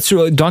 okay. That's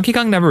true. Donkey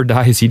Kong never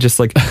dies. He just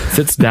like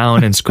sits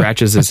down and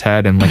scratches his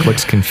head and like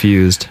looks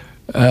confused.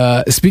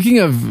 Speaking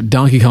of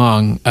Donkey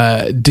Kong,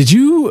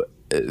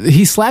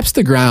 he slaps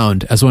the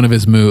ground as one of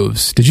his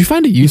moves. Did you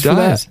find a use for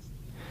that?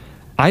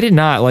 I did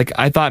not. Like,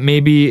 I thought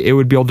maybe it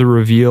would be able to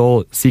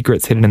reveal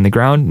secrets hidden in the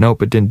ground.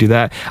 Nope, it didn't do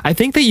that. I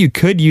think that you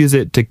could use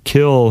it to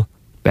kill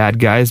bad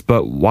guys,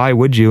 but why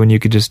would you when you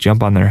could just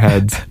jump on their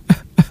heads?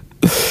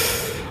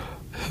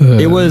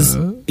 It was,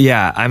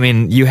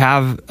 you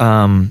have,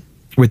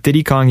 with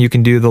Diddy Kong, you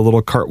can do the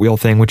little cartwheel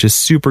thing, which is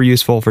super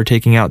useful for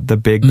taking out the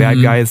big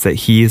bad guys that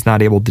he's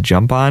not able to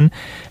jump on.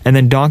 And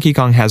then Donkey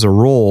Kong has a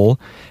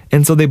roll.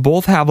 And so they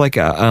both have like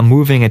a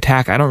moving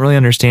attack. I don't really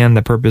understand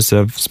the purpose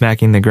of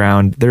smacking the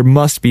ground. There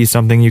must be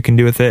something you can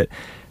do with it,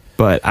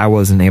 but I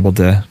wasn't able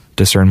to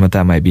discern what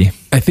that might be.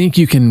 I think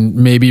you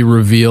can maybe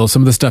reveal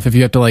some of the stuff if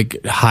you have to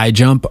like high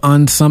jump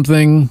on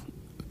something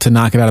to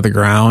knock it out of the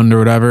ground or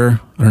whatever.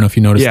 I don't know if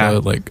you noticed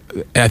that. Like,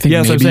 I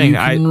think maybe you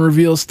can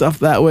reveal stuff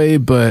that way,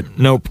 but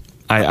nope.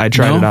 I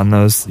tried it on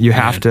those. You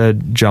have to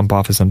jump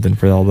off of something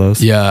for all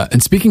those. Yeah,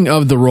 and speaking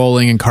of the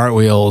rolling and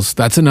cartwheels,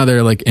 that's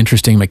another like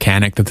interesting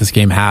mechanic that this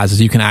game has,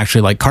 is you can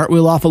actually like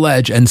cartwheel off a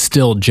ledge and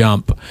still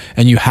jump,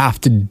 and you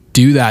have to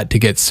do that to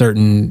get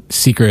certain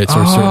secrets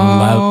or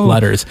certain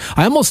letters.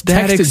 I almost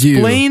texted you. That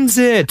explains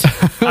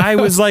it. I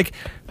was like,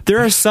 There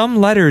are some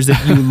letters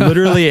that you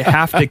literally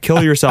have to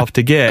kill yourself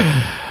to get.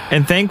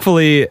 And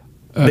thankfully,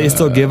 they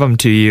still give them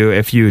to you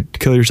if you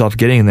kill yourself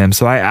getting them.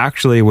 So I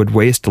actually would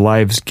waste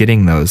lives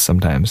getting those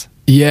sometimes.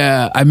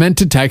 Yeah, I meant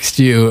to text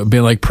you,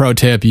 be like, pro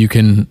tip, you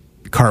can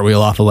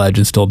cartwheel off a ledge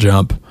and still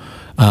jump.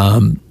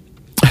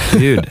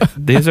 Dude,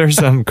 these are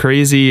some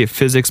crazy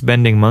physics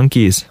bending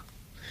monkeys.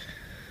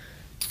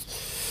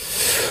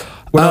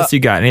 What else you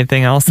got?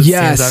 Anything else that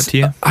stands out to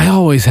you? I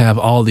always have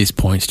all these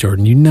points,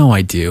 Jordan. You know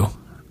I do.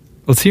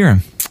 Let's hear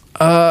them.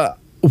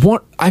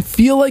 I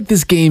feel like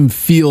this game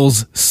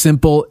feels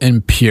simple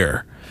and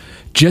pure.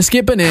 Just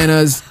get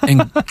bananas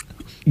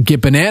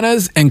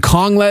and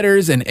Kong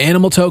letters and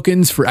animal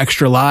tokens for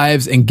extra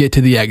lives and get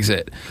to the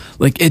exit.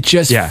 Like it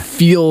just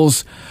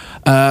feels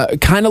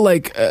kind of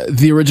like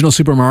the original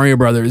Super Mario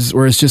Brothers,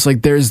 where it's just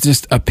like there's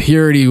just a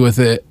purity with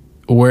it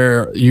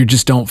where you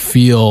just don't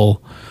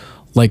feel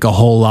like a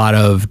whole lot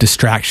of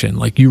distraction.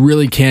 Like you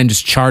really can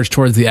just charge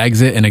towards the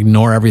exit and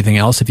ignore everything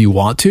else if you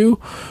want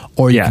to,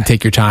 or you can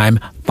take your time,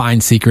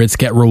 find secrets,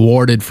 get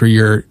rewarded for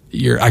your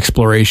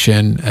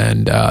exploration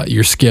and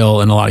your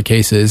skill in a lot of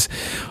cases.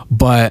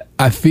 But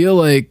I feel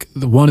like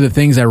one of the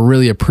things I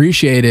really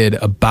appreciated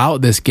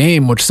about this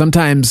game, which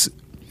sometimes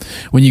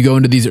when you go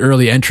into these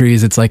early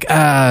entries, it's like,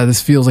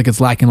 this feels like it's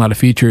lacking a lot of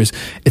features.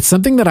 It's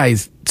something that I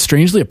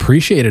strangely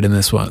appreciated in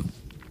this one.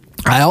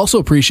 I also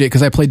appreciate,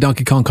 because I played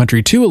Donkey Kong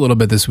Country 2 a little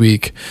bit this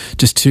week,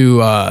 just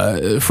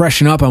to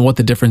freshen up on what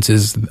the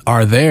differences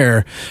are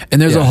there.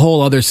 And there's a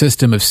whole other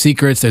system of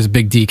secrets. There's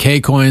big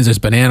DK coins, there's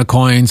banana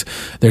coins,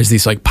 there's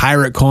these like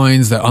pirate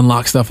coins that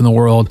unlock stuff in the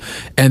world.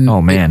 And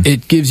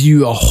it gives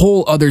you a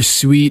whole other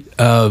suite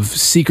of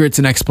secrets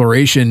and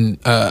exploration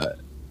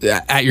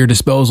at your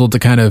disposal to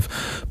kind of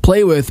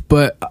play with.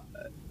 But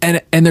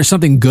and there's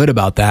something good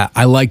about that.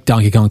 I like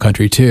Donkey Kong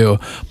Country 2,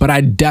 but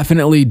I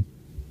definitely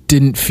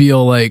didn't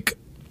feel like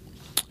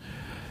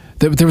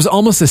there was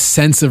almost a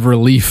sense of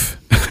relief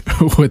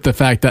with the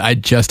fact that I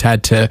just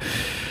had to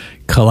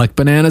collect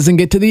bananas and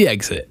get to the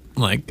exit.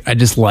 Like I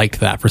just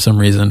liked that for some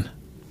reason.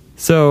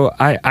 So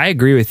I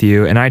agree with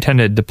you, and I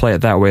tended to play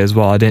it that way as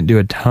well. I didn't do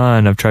a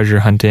ton of treasure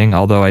hunting,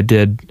 although I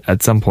did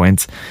at some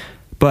points.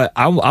 But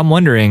I'm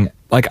wondering,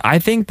 like, I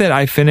think that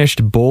I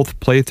finished both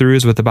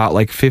playthroughs with about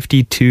like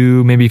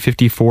 52, maybe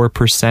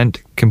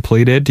 54%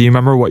 completed. Do you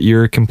remember what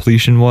your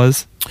completion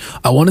was?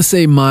 I want to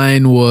say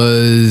mine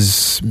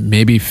was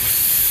maybe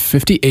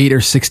 58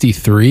 or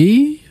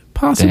 63,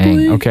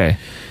 possibly. Dang, okay.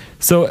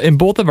 So in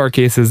both of our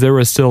cases, there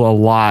was still a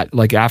lot,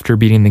 like after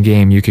beating the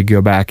game, you could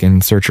go back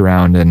and search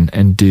around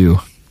and do,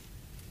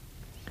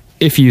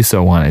 if you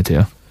so wanted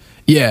to.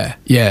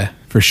 Yeah,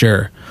 for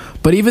sure.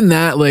 But even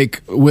that,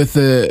 like with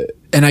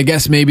and I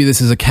guess maybe this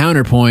is a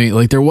counterpoint,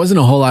 like there wasn't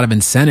a whole lot of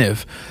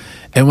incentive.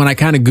 And when I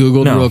kind of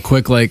Googled real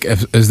quick, like,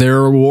 is there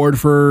a reward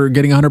for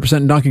getting 100%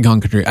 in Donkey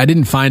Kong Country? I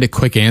didn't find a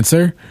quick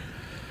answer.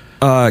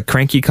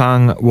 Cranky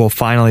Kong will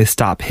finally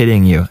stop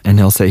hitting you, and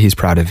he'll say he's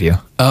proud of you.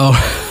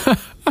 Oh.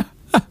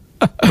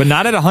 But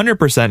not at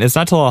 100%. It's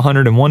not till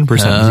 101% he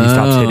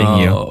stops hitting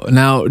you.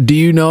 Now, do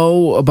you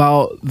know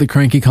about the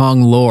Cranky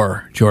Kong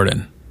lore,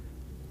 Jordan?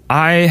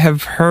 I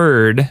have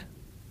heard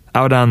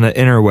out on the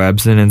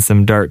interwebs and in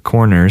some dark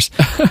corners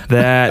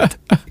that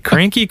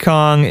Cranky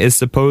Kong is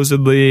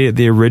supposedly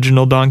the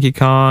original Donkey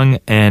Kong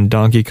and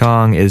Donkey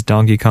Kong is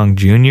Donkey Kong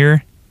Jr.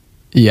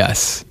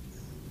 Yes.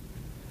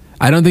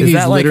 I don't think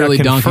he's literally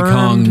Donkey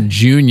Kong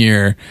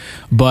Jr.,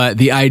 but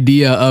the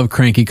idea of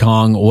Cranky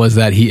Kong was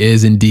that he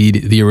is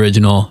indeed the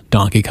original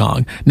Donkey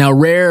Kong. Now,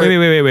 Rare...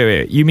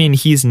 Wait. You mean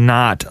he's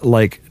not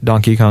like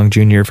Donkey Kong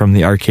Jr. from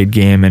the arcade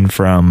game and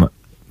from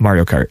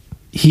Mario Kart?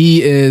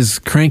 He is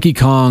Cranky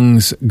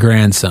Kong's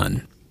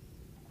grandson.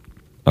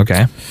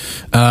 Okay.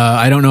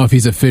 I don't know if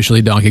he's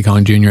officially Donkey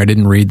Kong Jr. I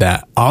didn't read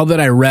that. All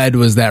that I read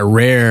was that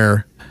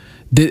Rare...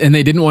 and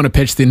they didn't want to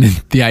pitch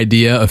the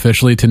idea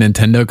officially to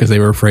Nintendo because they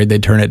were afraid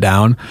they'd turn it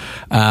down.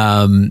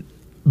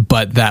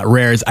 But that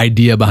Rare's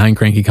idea behind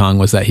Cranky Kong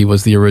was that he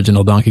was the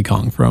original Donkey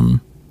Kong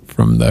from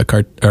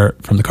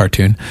the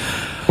cartoon.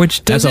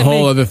 Which that's a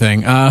whole other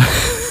thing.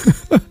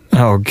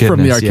 Oh goodness!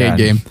 From the arcade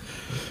game.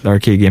 The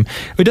arcade game.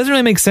 It doesn't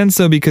really make sense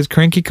though because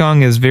Cranky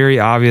Kong is very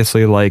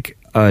obviously like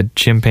a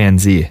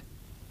chimpanzee.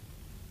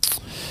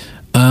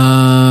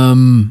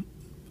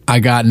 I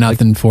got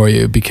nothing for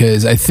you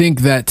because I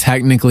think that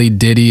technically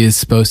Diddy is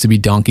supposed to be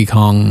Donkey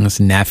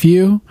Kong's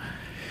nephew.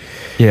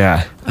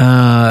 Yeah.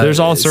 There's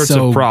all sorts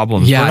of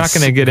problems. Yes, we're not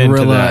going to get into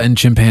gorilla that. And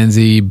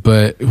chimpanzee,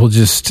 but we'll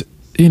just,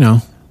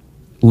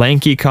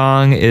 Lanky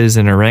Kong is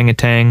an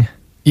orangutan.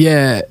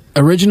 Yeah.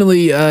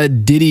 Originally,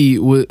 Diddy,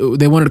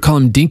 they wanted to call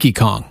him Dinky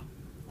Kong,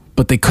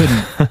 but they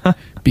couldn't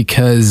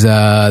because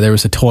there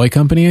was a toy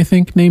company, I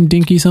think, named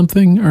Dinky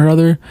something or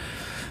other.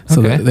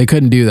 So they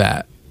couldn't do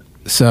that.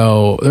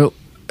 So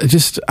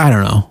just, I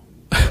don't know.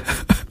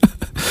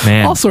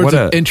 Man, all sorts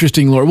of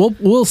interesting lore.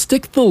 We'll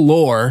stick the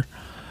lore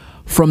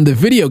from the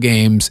video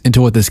games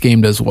into what this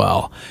game does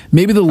well.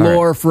 Maybe the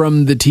lore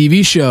from the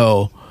TV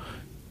show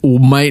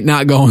might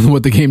not go in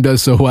what the game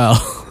does so well.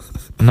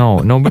 No,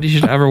 nobody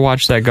should ever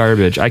watch that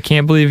garbage. I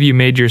can't believe you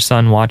made your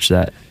son watch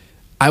that.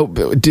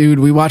 Dude,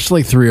 we watched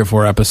like 3 or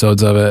 4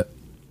 episodes of it.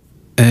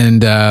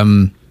 And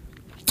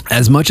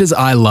as much as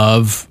I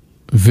love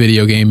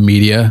video game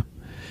media,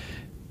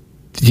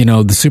 you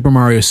know, the Super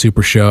Mario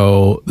Super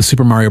Show, the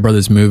Super Mario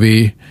Brothers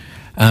movie,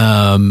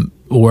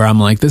 where I'm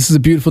like, this is a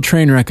beautiful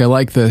train wreck. I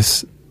like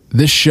this.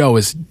 This show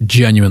is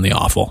genuinely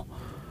awful.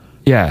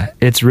 Yeah,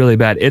 it's really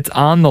bad. It's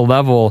on the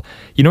level.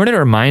 You know what it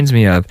reminds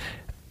me of?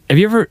 Have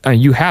you ever,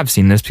 you have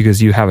seen this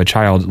because you have a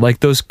child, like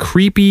those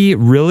creepy,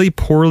 really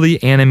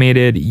poorly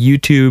animated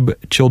YouTube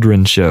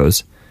children's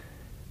shows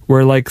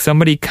where like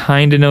somebody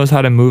kind of knows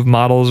how to move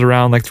models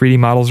around, like 3D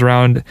models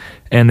around,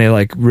 and they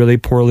like really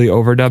poorly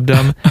overdubbed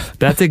them.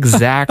 That's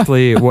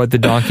exactly what the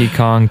Donkey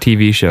Kong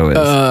TV show is.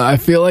 I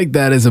feel like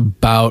that is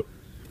about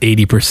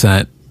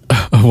 80%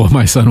 of what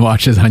my son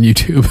watches on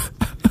YouTube.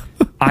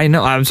 I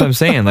know. I'm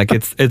saying, like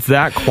it's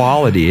that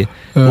quality.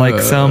 Like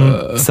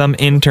some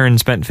intern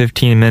spent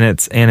 15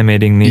 minutes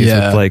animating these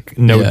with like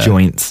no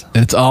joints.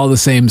 It's all the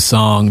same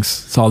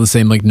songs. It's all the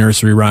same like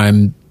nursery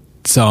rhyme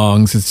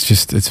songs.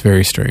 It's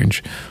very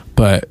strange.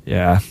 But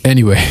yeah.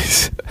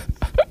 Anyways,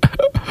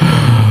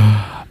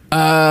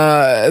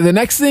 the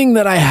next thing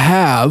that I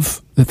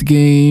have that the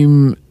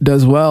game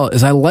does well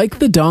is I like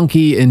the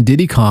Donkey and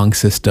Diddy Kong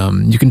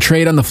system. You can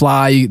trade on the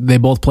fly. They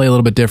both play a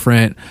little bit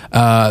different.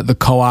 The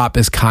co-op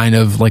is kind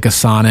of like a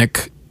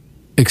Sonic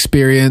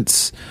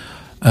experience,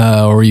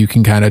 or you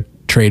can kind of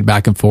trade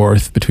back and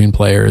forth between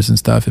players and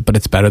stuff, but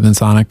it's better than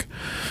Sonic.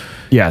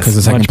 Yes, because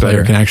the second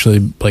player can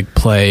actually like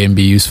play and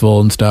be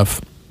useful and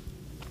stuff.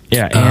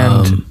 Yeah,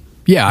 and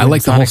I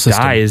like the whole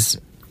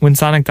system. When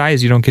Sonic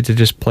dies, you don't get to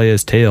just play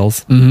as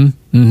Tails. You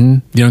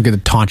don't get to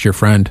taunt your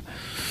friend.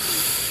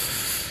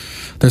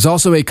 There's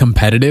also a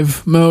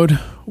competitive mode,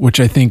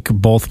 which I think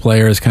both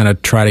players kind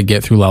of try to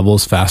get through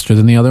levels faster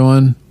than the other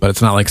one, but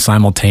it's not like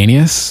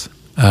simultaneous.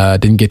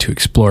 Didn't get to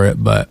explore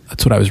it, but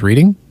that's what I was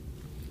reading.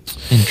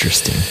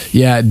 Interesting.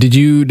 Yeah. Did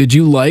you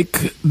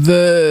like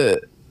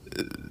the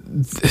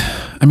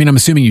I mean, I'm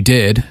assuming you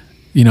did.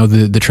 You know,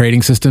 the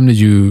trading system. Did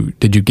you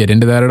get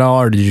into that at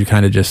all, or did you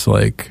kind of just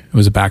like it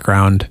was a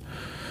background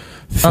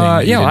thing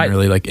that you didn't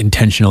really like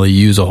intentionally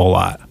use a whole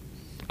lot?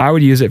 I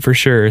would use it for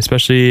sure,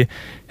 especially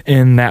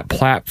in that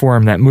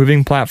platform, that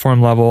moving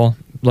platform level.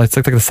 It's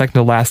like the second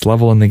to last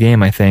level in the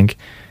game, I think.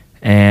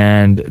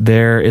 And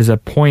there is a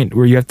point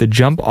where you have to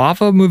jump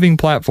off a moving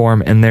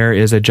platform, and there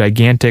is a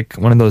gigantic,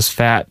 one of those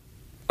fat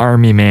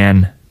army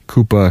man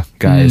Koopa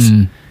guys.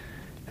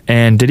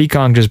 And Diddy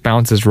Kong just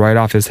bounces right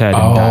off his head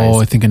and dies.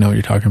 I think I know what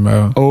you're talking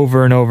about.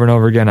 Over and over and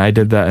over again, I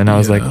did that, and I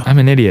was like, I'm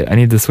an idiot. I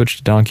need to switch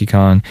to Donkey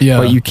Kong. Yeah.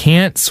 But you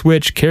can't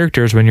switch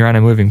characters when you're on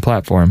a moving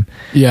platform.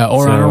 Yeah,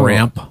 or on a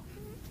ramp.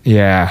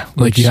 Yeah.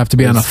 Like you have to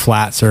be on a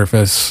flat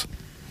surface.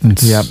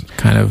 It's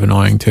kind of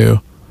annoying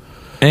too.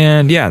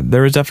 And yeah,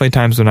 there was definitely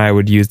times when I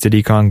would use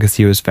Diddy Kong because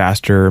he was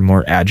faster,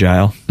 more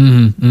agile.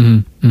 The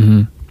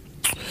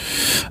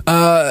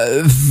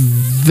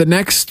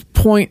next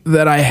point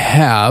that I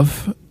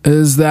have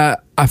is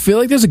that I feel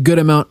like there's a good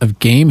amount of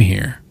game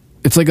here.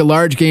 It's like a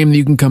large game that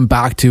you can come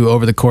back to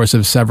over the course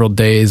of several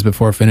days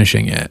before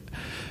finishing it.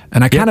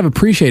 And I kind of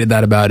appreciated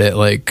that about it.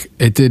 Like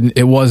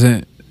it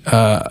wasn't,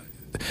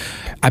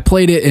 I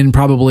played it in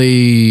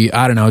probably,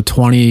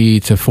 20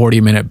 to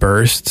 40 minute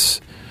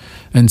bursts.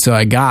 And so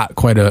I got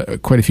quite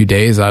a few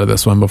days out of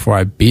this one before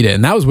I beat it.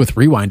 And that was with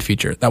rewind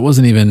feature. That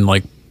wasn't even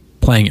like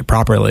playing it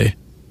properly.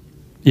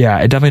 Yeah,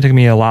 it definitely took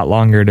me a lot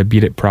longer to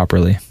beat it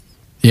properly.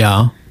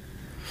 Yeah.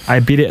 I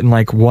beat it in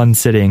like one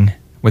sitting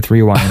with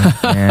rewind,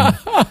 and,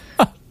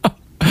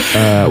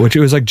 which it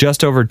was like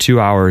just over 2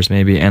 hours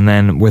maybe. And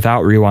then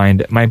without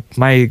rewind,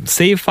 my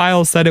save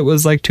file said it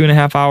was like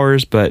 2.5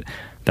 hours, but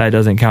that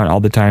doesn't count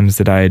all the times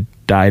that I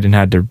died and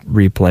had to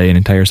replay an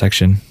entire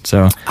section.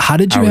 So how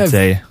did you what's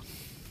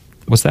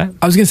that?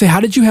 I was going to say, how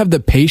did you have the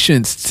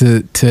patience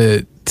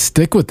to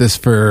stick with this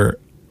for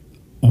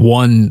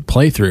one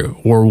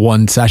playthrough or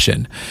one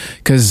session?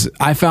 Because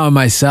I found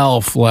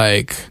myself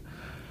like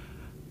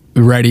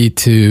ready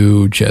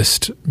to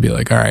just be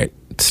like, all right,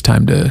 it's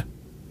time to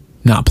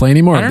not play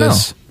any more of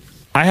this.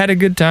 I had a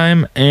good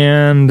time,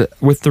 and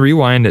with the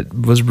rewind, it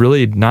was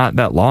really not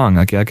that long.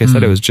 Like I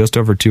said, it was just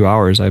over 2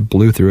 hours. I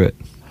blew through it.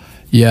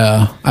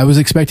 Yeah, I was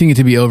expecting it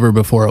to be over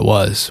before it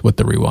was with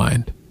the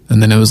rewind.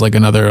 And then it was like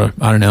another,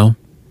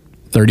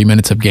 30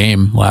 minutes of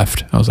game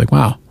left. I was like,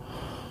 wow,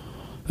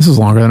 this is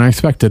longer than I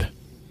expected.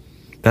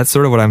 That's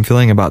sort of what I'm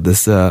feeling about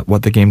this,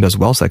 what the game does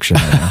well section.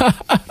 Right now.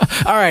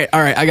 All right.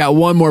 I got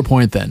one more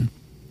point then.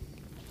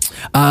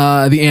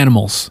 The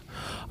animals.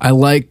 I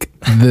like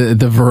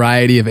the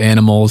variety of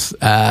animals.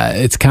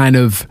 It's kind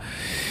of,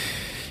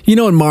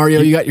 in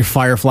Mario, you got your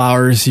fire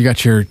flowers, you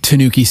got your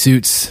Tanuki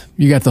suits,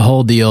 you got the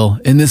whole deal.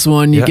 In this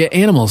one, you get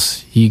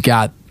animals. You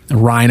got a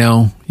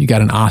rhino, you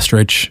got an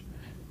ostrich,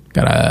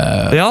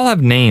 they all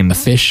have names. A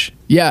fish.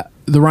 Yeah,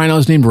 the rhino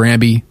is named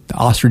Rambi. The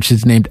ostrich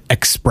is named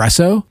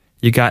Espresso.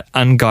 You got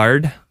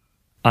Ungard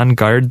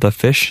the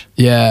fish.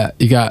 Yeah,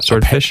 you got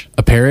swordfish.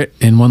 A parrot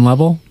in one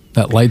level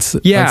that lights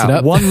it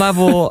up. One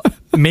level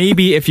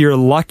maybe if you're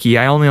lucky.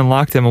 I only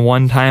unlocked him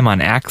one time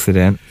on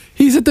accident.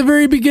 He's at the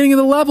very beginning of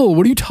the level.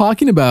 What are you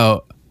talking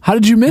about? How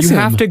did you miss him?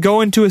 You have to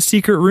go into a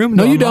secret room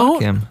to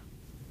unlock him.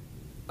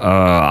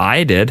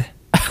 I did.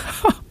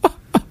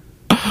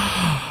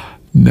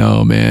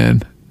 No,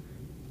 man.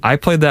 I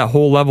played that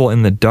whole level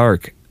in the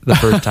dark the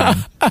first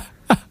time.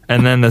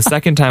 And then the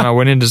second time I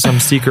went into some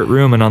secret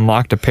room and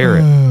unlocked a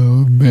parrot.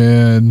 Oh,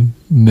 man.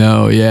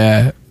 No,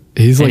 yeah.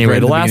 He's anyway, right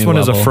the last one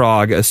is a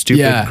frog, a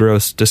stupid,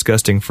 gross,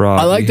 disgusting frog.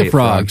 I like the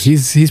frog.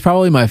 Frogs. He's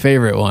probably my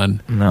favorite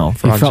one. No,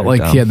 frogs He felt are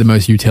like dumb. he had the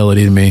most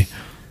utility to me.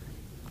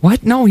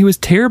 What? No, he was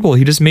terrible.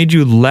 He just made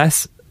you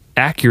less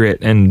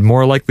accurate and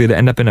more likely to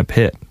end up in a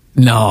pit.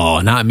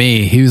 No, not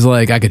me. He was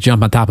like, I could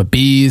jump on top of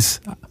bees.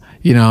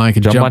 You know, I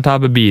could jump on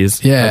top of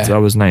bees. Yeah. That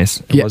was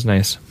nice. It was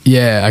nice.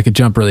 Yeah, I could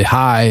jump really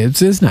high.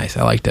 It's nice.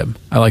 I liked him.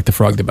 I like the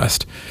frog the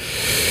best.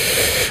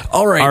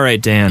 All right,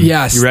 Dan.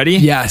 Yes. You ready?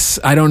 Yes.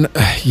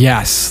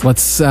 Yes.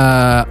 Let's,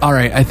 all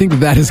right. I think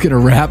that is going to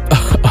wrap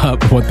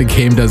up what the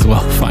game does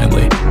well,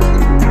 finally.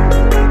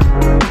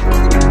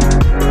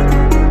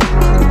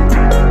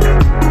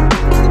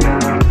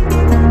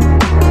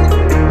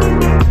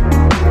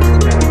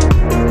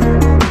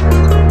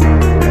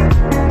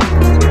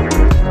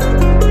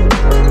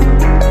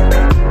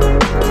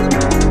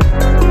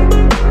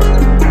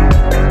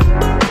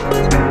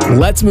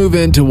 Let's move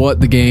into what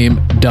the game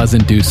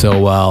doesn't do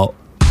so well.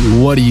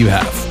 What do you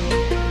have?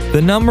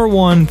 The number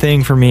one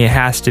thing for me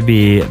has to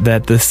be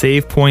that the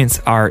save points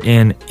are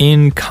in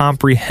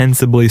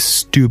incomprehensibly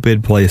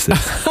stupid places.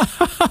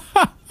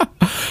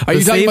 Are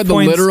you talking about the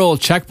literal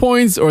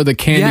checkpoints or the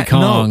Candy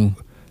Kong? No.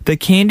 The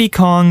Candy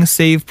Kong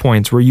save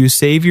points where you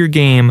save your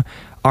game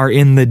are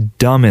in the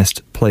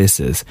dumbest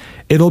places.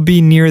 It'll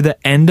be near the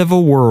end of a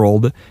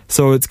world,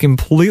 so it's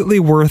completely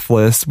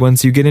worthless.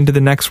 Once you get into the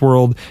next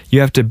world,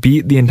 you have to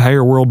beat the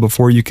entire world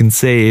before you can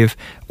save,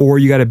 or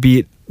you got to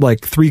beat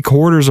like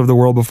 3/4 of the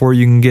world before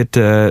you can get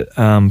to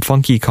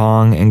Funky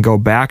Kong and go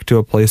back to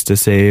a place to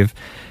save.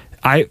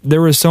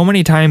 There were so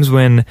many times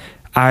when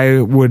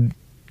I would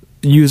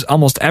use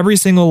almost every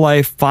single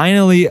life,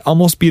 finally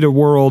almost beat a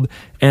world,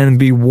 and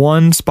be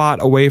one spot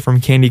away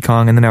from Candy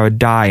Kong, and then I would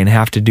die and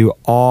have to do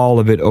all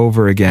of it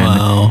over again.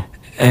 Wow.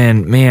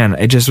 And man,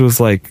 it just was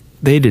like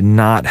they did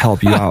not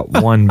help you out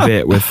one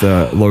bit with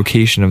the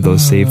location of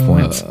those save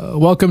points.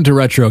 Welcome to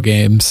retro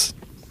games.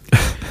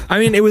 I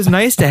mean, it was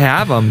nice to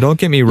have them, don't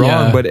get me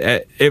wrong, but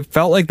it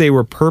felt like they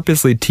were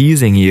purposely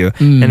teasing you,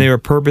 and they were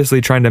purposely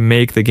trying to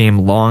make the game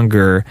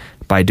longer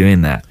by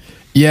doing that.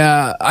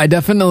 Yeah, I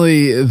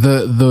definitely,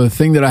 the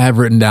thing that I have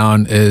written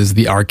down is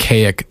the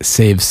archaic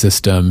save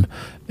system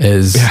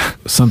is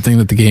something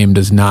that the game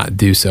does not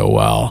do so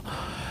well.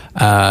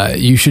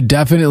 You should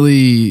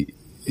definitely,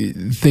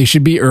 they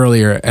should be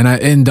earlier. And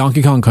in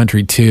Donkey Kong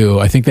Country 2,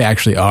 I think they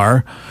actually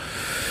are.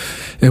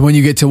 And when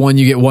you get to one,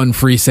 you get one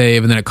free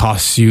save, and then it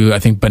costs you, I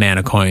think,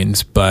 banana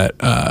coins. But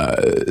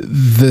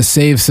the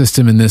save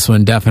system in this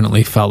one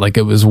definitely felt like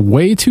it was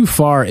way too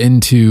far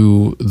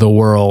into the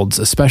worlds,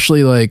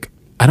 especially like,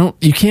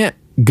 you can't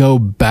go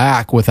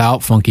back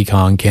without Funky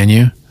Kong, can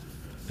you?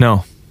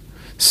 No.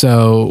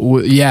 So,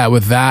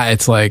 with that,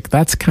 it's like,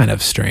 that's kind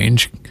of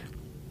strange.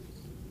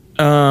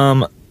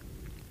 Another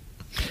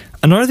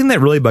thing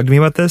that really bugged me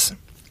about this,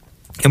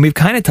 and we've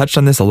kind of touched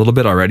on this a little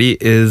bit already,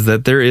 is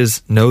that there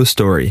is no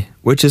story,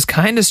 which is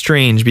kind of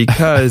strange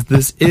because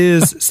this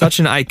is such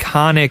an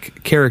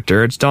iconic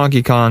character. It's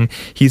Donkey Kong.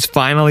 He's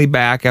finally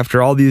back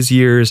after all these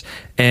years,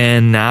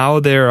 and now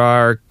there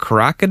are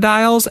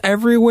crocodiles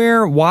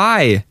everywhere.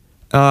 Why?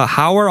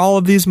 How are all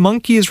of these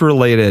monkeys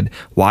related?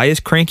 Why is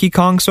Cranky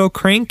Kong so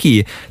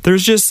cranky?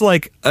 There's just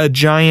like a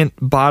giant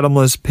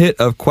bottomless pit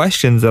of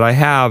questions that I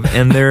have,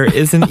 and there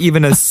isn't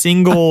even a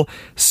single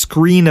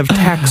screen of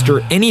text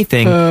or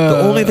anything.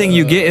 The only thing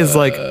you get is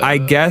like, I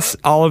guess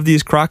all of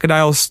these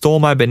crocodiles stole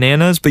my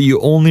bananas, but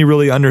you only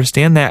really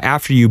understand that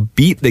after you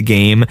beat the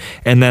game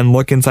and then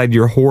look inside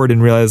your hoard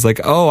and realize like,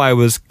 oh, I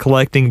was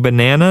collecting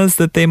bananas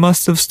that they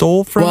must have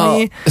stole from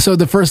me. So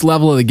the first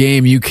level of the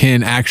game, you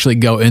can actually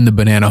go in the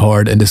banana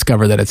hoard and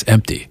discover that it's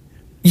empty.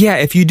 Yeah,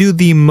 if you do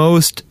the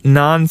most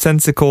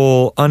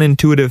nonsensical,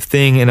 unintuitive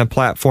thing in a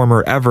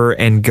platformer ever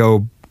and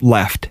go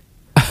left.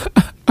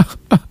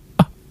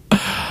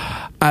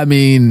 I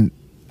mean,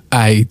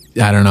 I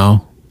don't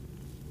know.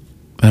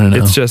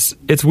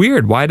 It's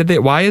weird.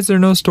 Why is there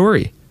no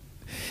story?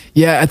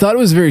 Yeah, I thought it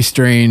was very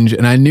strange,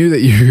 and I knew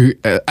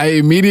that I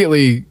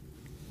immediately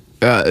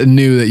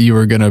knew that you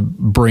were going to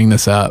bring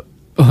this up.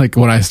 Like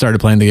when I started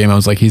playing the game, I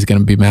was like, he's going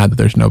to be mad that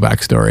there's no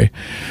backstory.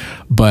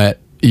 But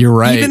you're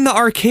right. Even the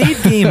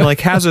arcade game like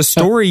has a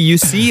story. You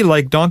see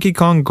like Donkey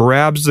Kong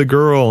grabs the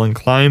girl and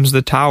climbs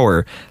the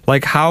tower.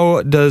 Like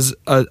how does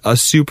a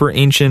super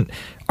ancient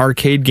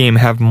arcade game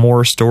have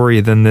more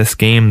story than this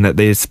game that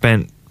they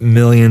spent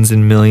millions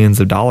and millions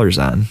of dollars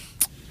on?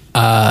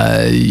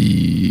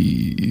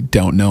 I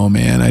don't know,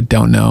 man. I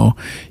don't know.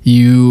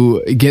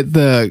 You get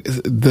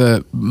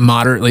the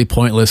moderately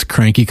pointless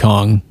Cranky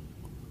Kong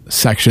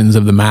sections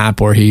of the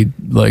map where he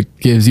like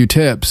gives you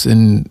tips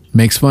and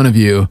makes fun of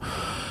you.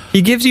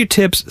 He gives you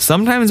tips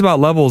sometimes about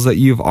levels that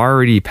you've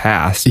already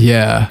passed.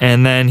 Yeah.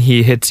 And then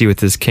he hits you with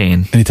his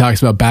cane. And he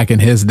talks about back in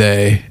his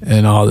day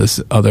and all this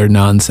other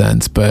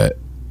nonsense, but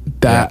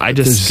I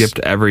just skipped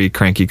every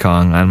Cranky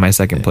Kong on my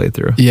second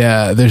playthrough.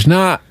 Yeah, there's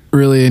not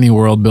really any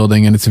world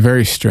building, and it's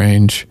very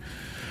strange.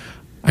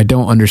 I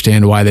don't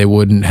understand why they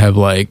wouldn't have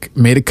like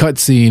made a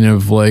cutscene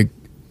of like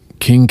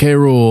King K.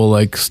 Rool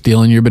like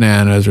stealing your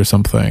bananas or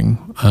something.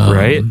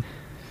 Right?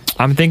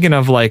 I'm thinking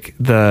of like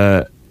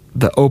the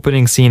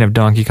opening scene of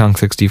Donkey Kong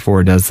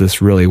 64 does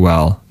this really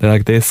well.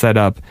 They set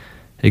up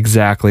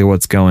exactly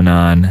what's going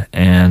on,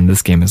 and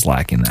this game is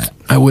lacking that.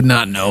 I would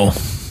not know.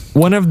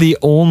 One of the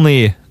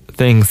only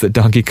things that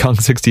Donkey Kong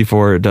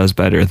 64 does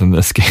better than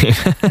this game.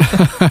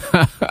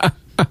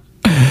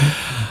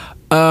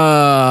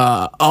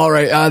 All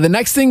right. The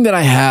next thing that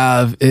I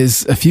have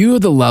is a few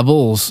of the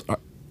levels.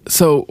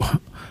 So I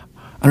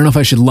don't know if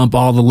I should lump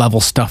all the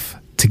level stuff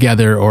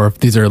together or if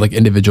these are like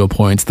individual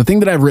points. The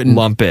thing that I've written...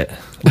 Lump it.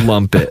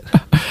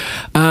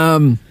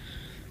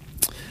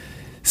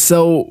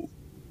 So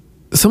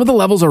some of the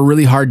levels are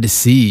really hard to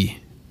see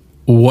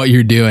what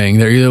you're doing.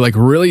 They're either like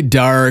really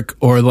dark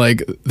or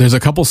like there's a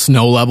couple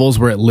snow levels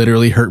where it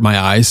literally hurt my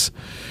eyes.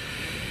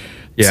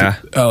 Yeah.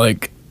 So,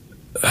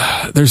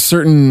 there's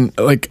certain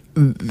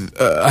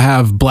I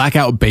have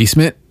blackout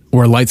basement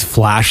where lights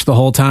flash the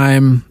whole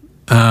time.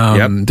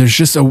 There's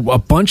just a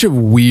bunch of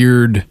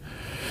weird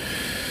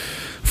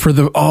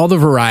for all the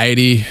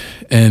variety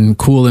and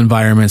cool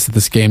environments that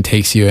this game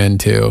takes you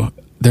into.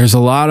 There's a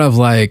lot of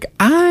I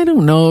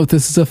don't know if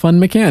this is a fun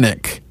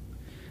mechanic.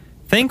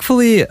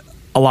 Thankfully,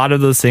 a lot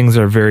of those things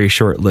are very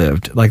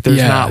short-lived.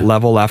 There's not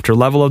level after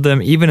level of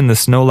them. Even in the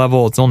snow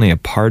level, it's only a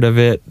part of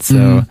it.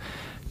 So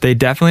they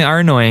definitely are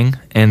annoying,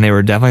 and they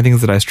were definitely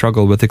things that I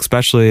struggled with,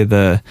 especially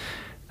the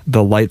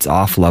lights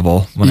off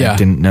level when I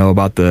didn't know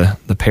about the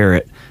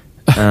parrot.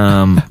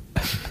 They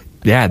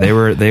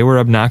were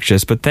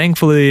obnoxious, but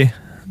thankfully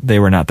they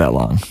were not that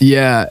long.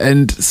 Yeah,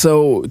 and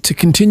so to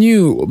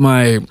continue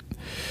my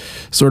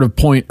sort of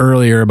point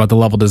earlier about the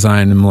level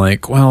design, I'm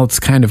like, well, it's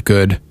kind of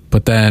good,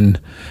 but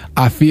then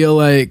I feel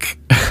like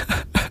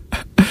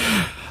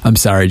I'm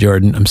sorry,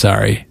 Jordan. I'm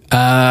sorry.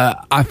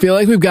 I feel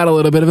like we've got a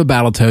little bit of a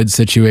Battletoads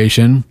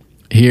situation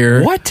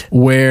here. What?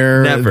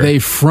 Where Never. They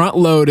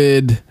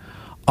front-loaded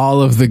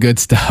all of the good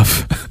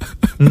stuff.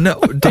 No,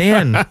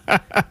 Dan,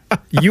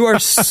 you are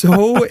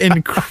so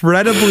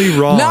incredibly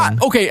wrong.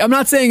 I'm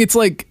not saying it's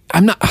like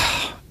I'm not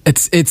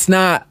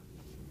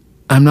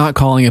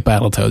calling it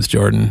Battletoads,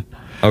 Jordan.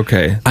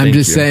 Okay. I'm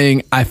just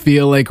saying I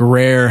feel like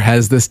Rare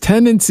has this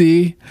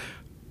tendency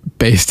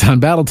based on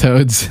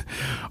Battletoads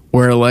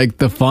where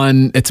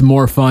it's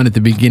more fun at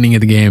the beginning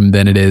of the game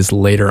than it is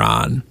later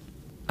on.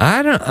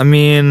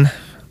 I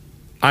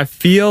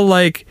feel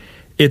like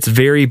it's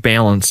very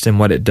balanced in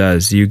what it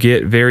does. You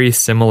get very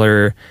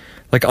similar,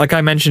 like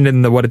I mentioned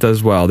in the what it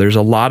does well, there's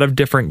a lot of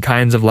different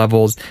kinds of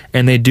levels,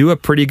 and they do a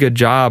pretty good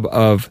job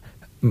of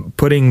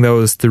putting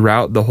those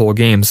throughout the whole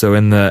game. So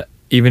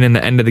even in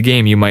the end of the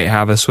game, you might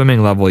have a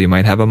swimming level, you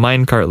might have a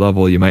minecart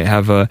level, you might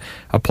have a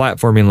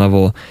platforming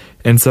level.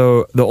 And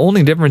so the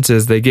only difference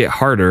is they get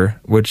harder,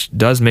 which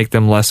does make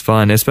them less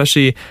fun,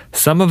 especially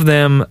some of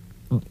them,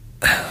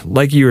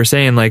 like you were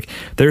saying,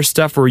 there's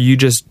stuff where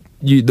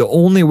the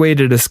only way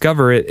to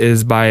discover it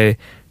is by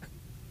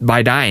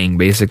dying,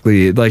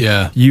 basically.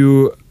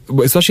 You,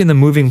 especially in the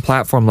moving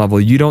platform level,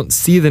 you don't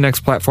see the next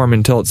platform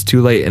until it's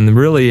too late. And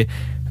really,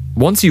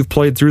 once you've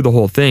played through the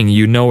whole thing,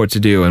 you know what to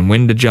do and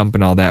when to jump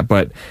and all that,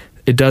 but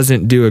it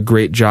doesn't do a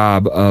great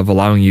job of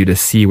allowing you to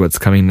see what's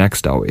coming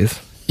next always.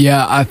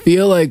 Yeah, I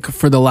feel like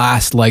for the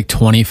last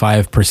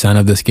 25%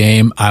 of this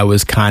game, I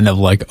was kind of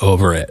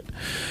over it.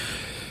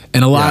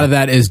 And a lot of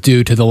that is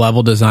due to the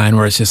level design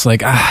where it's just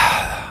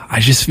I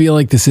just feel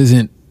like this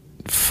isn't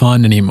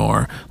fun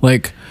anymore.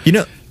 One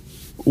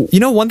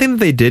thing that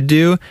they did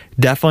do,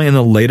 definitely in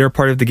the later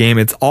part of the game,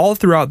 it's all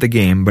throughout the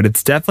game, but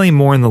it's definitely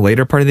more in the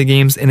later part of the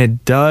games, and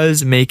it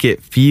does make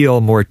it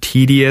feel more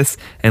tedious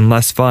and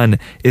less fun,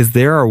 is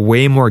there are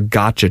way more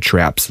gotcha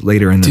traps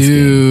later in this game.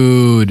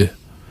 Dude,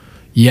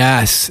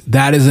 yes,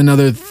 that is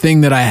another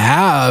thing that I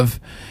have,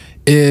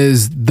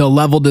 is the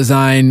level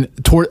design.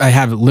 I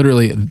have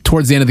literally,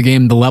 towards the end of the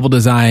game, the level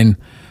design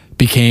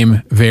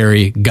became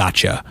very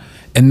gotcha.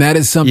 And that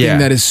is something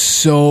that is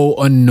so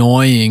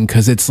annoying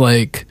because it's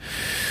I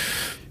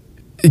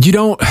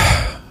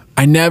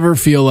never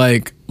feel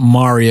like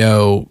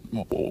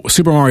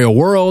Super Mario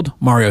World,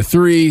 Mario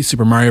 3,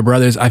 Super Mario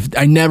Brothers,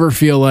 I never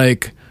feel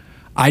like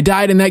I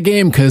died in that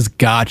game because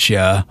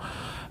gotcha.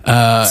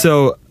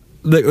 So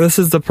this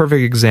is the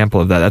perfect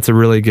example of that. That's a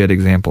really good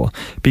example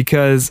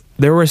because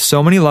there were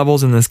so many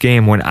levels in this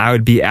game when I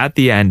would be at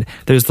the end,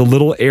 there's the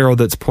little arrow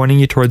that's pointing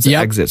you towards the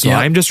exit. So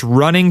I'm just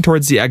running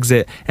towards the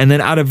exit, and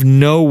then out of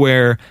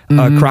nowhere,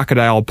 a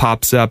crocodile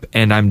pops up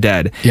and I'm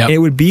dead. It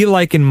would be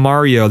like in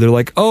Mario, they're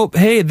like, oh,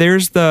 hey,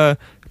 there's the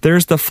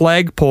there's the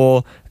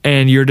flagpole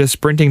and you're just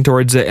sprinting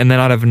towards it, and then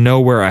out of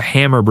nowhere a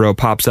hammer bro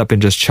pops up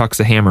and just chucks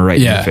a hammer right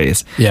in your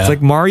face. Yeah. It's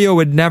like Mario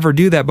would never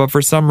do that, but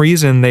for some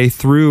reason they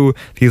threw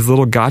these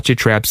little gotcha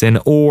traps in,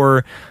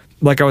 or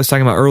like I was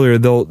talking about earlier,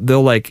 they'll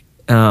like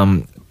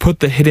put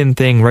the hidden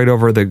thing right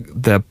over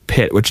the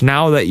pit, which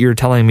now that you're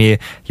telling me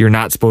you're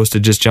not supposed to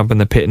just jump in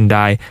the pit and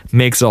die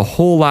makes a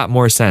whole lot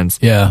more sense.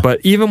 Yeah. But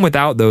even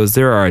without those,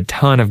 there are a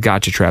ton of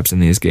gotcha traps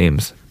in these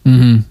games.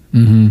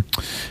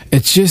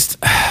 It's just,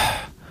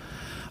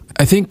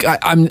 I think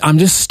I'm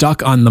just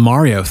stuck on the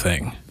Mario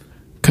thing,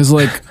 because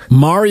like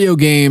Mario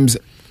games,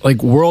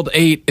 like World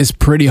 8 is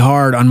pretty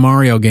hard on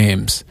Mario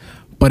games,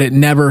 but it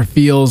never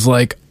feels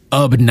like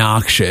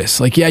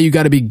obnoxious. Like, yeah, you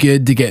got to be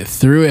good to get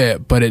through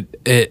it, but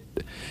it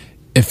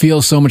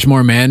feels so much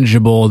more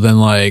manageable than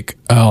like,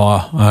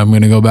 oh, I'm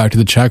going to go back to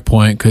the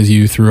checkpoint because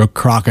you threw a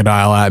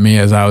crocodile at me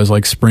as I was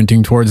like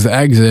sprinting towards the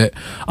exit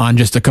on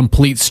just a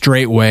complete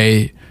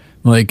straightway.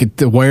 Like,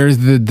 where's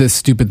this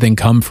stupid thing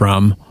come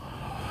from?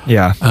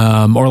 Yeah.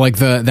 Or like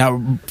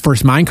that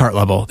first minecart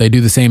level, they do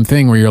the same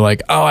thing where you're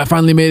like, oh, I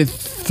finally made it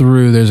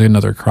through. There's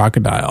another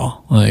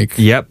crocodile. Like,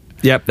 Yep.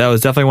 That was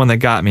definitely one that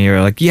got me.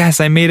 You're like, yes,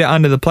 I made it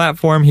onto the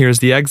platform. Here's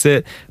the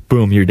exit.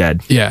 Boom, you're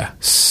dead. yeah,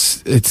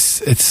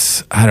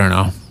 it's I don't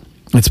know.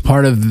 It's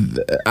part of.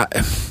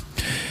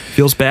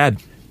 Feels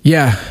bad.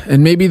 Yeah,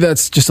 and maybe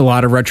that's just a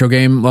lot of retro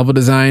game level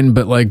design,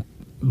 but like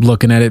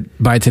looking at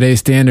it by today's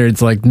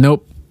standards, like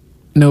nope.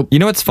 You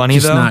know what's funny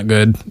just though? not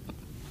good.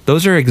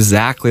 Those are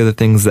exactly the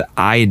things that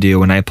I do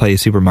when I play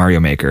Super Mario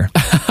Maker.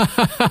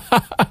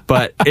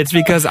 But it's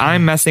because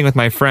I'm messing with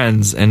my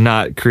friends and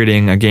not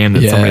creating a game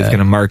that somebody's going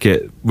to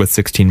market with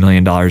 $16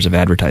 million of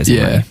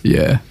advertising money.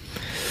 Yeah.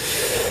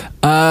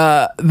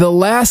 The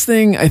last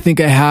thing I think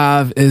I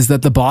have is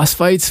that the boss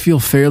fights feel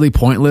fairly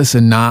pointless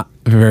and not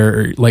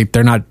very, like,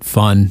 they're not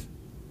fun.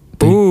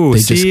 They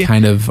just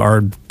kind of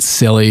are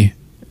silly.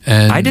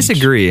 And I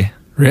disagree.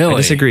 Really? I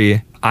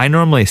disagree. I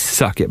normally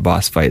suck at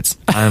boss fights.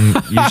 I'm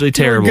usually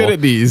terrible. You're good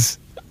at these.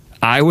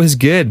 I was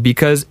good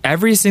because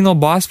every single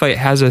boss fight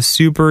has a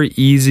super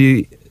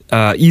easily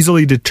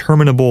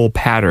determinable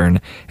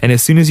pattern. And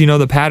as soon as you know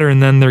the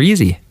pattern, then they're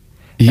easy.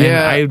 Yeah. And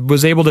I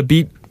was able to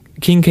beat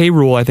King K.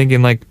 Rool, I think,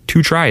 in like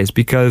 2 tries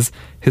because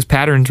his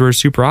patterns were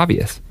super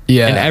obvious.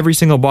 Yeah. And every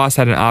single boss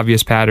had an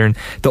obvious pattern.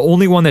 The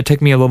only one that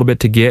took me a little bit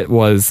to get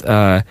was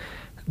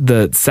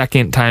the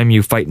second time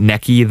you fight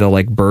Neki, the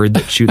like bird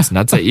that shoots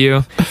nuts at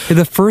you.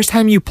 The first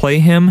time you play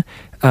him,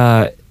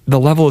 the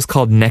level is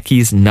called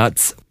Neki's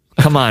Nuts.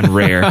 Come on,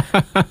 Rare.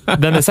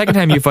 Then the second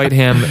time you fight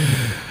him,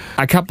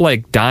 I kept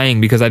like dying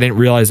because I didn't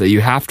realize that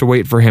you have to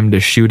wait for him to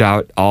shoot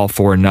out all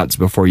 4 nuts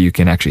before you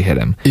can actually hit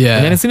him. Yeah.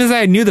 And then as soon as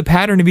I knew the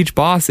pattern of each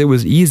boss, it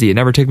was easy. It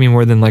never took me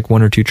more than like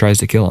 1 or 2 tries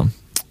to kill him.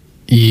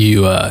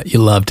 You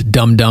loved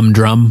Dum Dum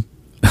Drum.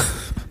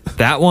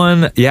 That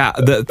one, yeah.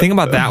 The thing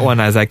about that one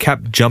is I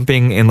kept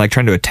jumping and like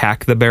trying to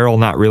attack the barrel,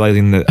 not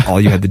realizing that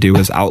all you had to do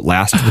was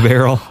outlast the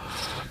barrel.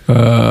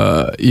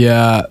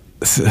 Yeah.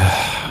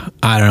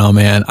 I don't know,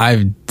 man.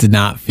 I did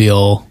not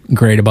feel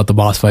great about the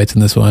boss fights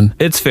in this one.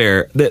 It's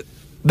fair that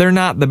they're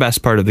not the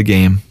best part of the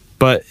game,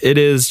 but it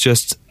is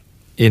just,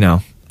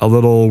 a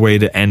little way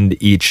to end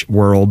each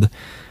world.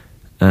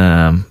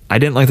 I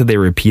didn't like that they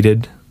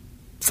repeated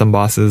some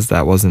bosses.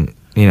 That wasn't,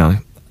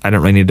 I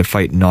don't really need to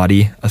fight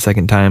Naughty a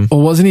second time.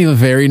 Well, wasn't he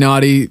very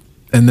naughty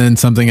and then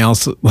something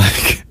else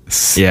like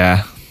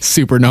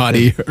super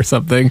naughty or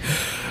something?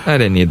 I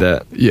didn't need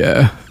that.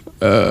 Yeah.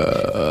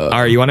 All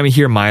right, you want to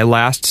hear my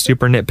last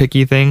super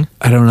nitpicky thing?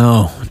 I don't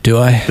know. Do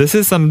I? This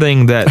is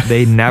something that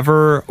they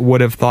never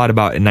would have thought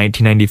about in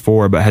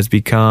 1994, but has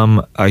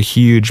become a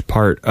huge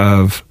part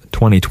of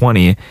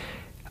 2020.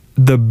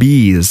 The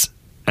bees.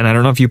 And I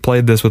don't know if you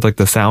played this with like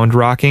the sound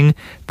rocking.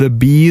 The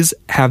bees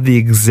have the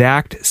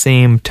exact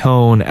same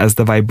tone as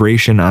the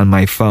vibration on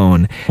my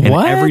phone. And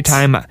what?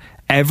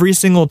 Every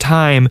single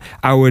time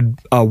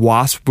a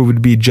wasp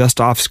would be just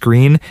off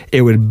screen,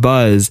 it would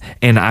buzz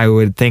and I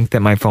would think that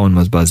my phone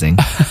was buzzing.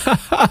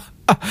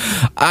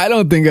 I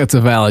don't think that's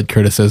a valid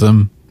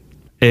criticism.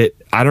 I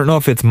don't know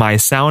if it's my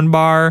sound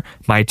bar,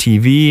 my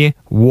TV,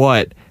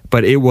 what,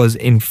 but it was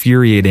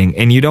infuriating.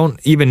 And you don't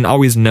even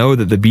always know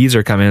that the bees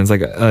are coming. It's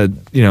like,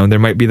 there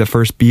might be the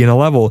first bee in a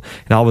level,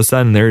 and all of a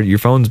sudden your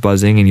phone's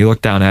buzzing, and you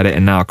look down at it,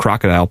 and now a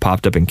crocodile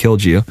popped up and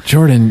killed you.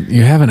 Jordan,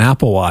 you have an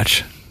Apple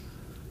Watch.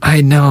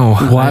 I know.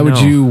 Why would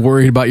you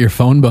worry about your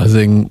phone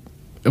buzzing?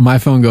 My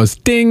phone goes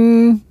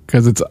ding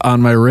because it's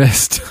on my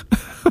wrist.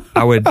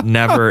 I would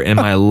never in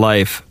my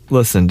life,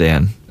 listen,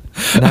 Dan,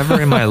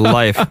 never in my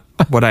life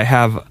would I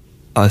have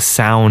a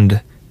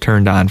sound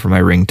turned on for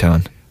my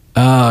ringtone.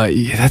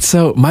 That's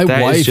so. My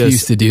wife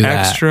used to do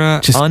that.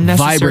 Extra, just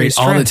unnecessary vibrate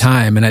stress all the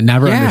time, and I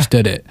never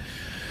understood it.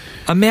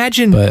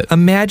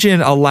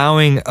 Imagine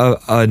allowing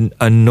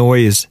a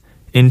noise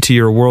into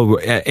your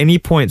world. At any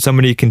point,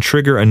 somebody can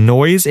trigger a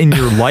noise in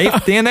your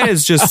life. Dan, that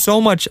is just so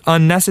much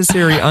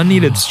unnecessary,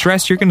 unneeded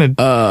stress. You're gonna.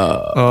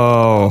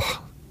 All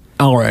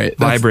right,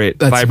 vibrate,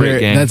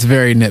 gang. That's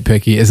very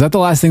nitpicky. Is that the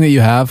last thing that you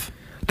have?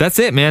 That's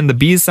it, man. The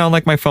bees sound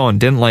like my phone.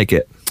 Didn't like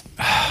it.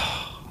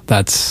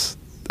 That's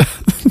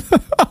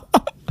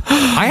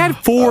I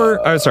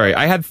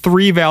had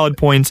 3 valid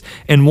points,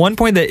 and 1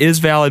 point that is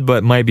valid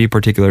but might be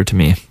particular to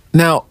me.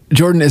 now,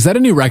 Jordan. Is that a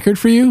new record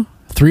for you?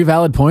 3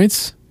 valid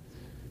points.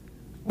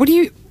 What do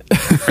you?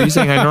 Are you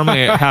saying I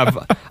normally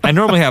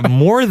have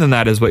more than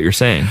that? Is what you're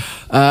saying?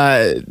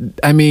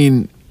 I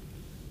mean,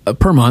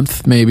 per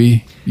month,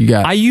 maybe you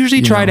got. I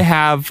usually try to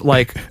have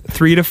like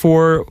 3 to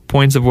 4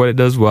 points of what it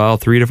does well,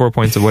 3 to 4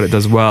 points of what it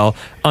does well,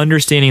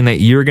 understanding that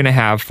you're going to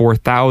have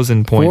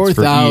 4,000 points.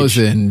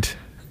 4,000.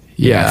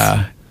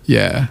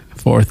 Yeah,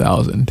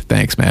 4,000.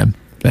 Thanks, man.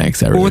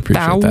 Thanks, I really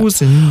appreciate that.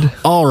 4,000.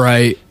 All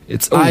right,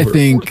 It's over. I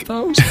think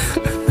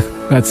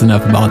 4,000. that's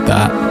enough about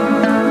that.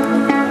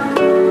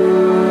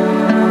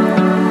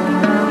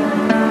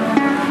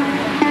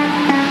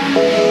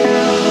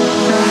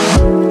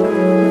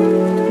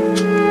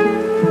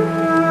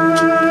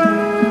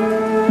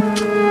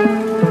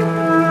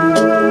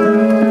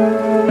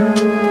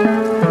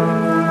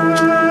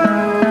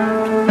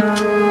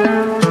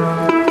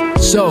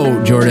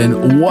 So,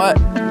 Jordan, what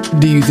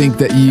do you think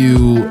that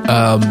you,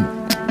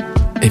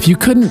 if you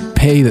couldn't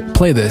play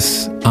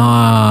this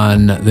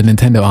on the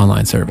Nintendo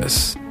Online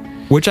service,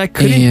 Which I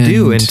couldn't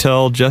do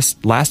until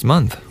just last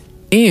month or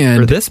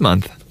and this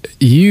month.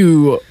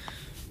 you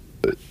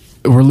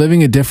were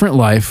living a different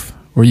life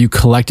where you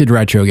collected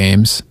retro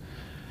games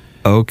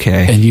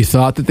Okay. and you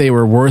thought that they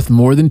were worth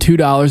more than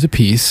 $2 a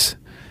piece,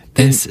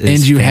 This and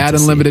is you had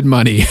fantasy. unlimited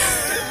money?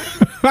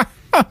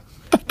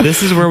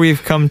 This is where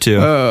we've come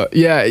to.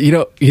 Yeah, you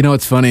know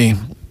what's funny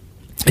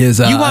is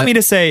You want me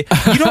to say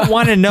you don't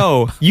want to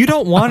know. You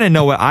don't want to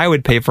know what I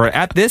would pay for it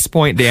at this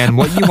point, Dan.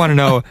 What you want to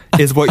know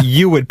is what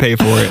you would pay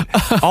for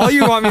it. All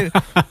you want me.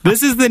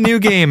 This is the new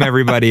game,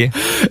 everybody.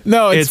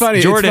 No, it's funny.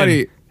 Jordan,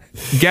 It's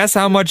funny. Guess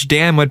how much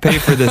Dan would pay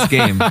for this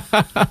game?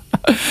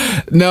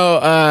 No,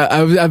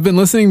 I've been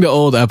listening to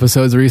old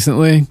episodes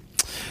recently,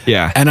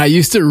 Yeah. and I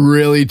used to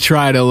really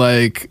try to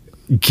like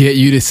get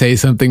you to say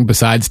something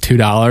besides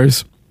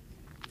 $2,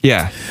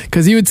 Yeah.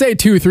 because you would say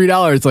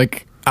 $2-3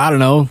 like, I don't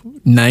know,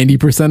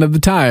 90% of the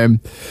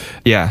time.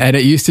 Yeah. And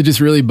it used to just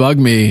really bug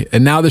me.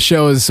 And now the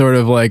show is sort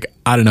of like,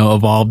 I don't know,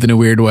 evolved in a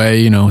weird way.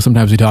 You know,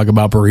 sometimes we talk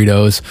about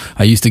burritos.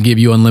 I used to give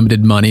you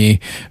unlimited money.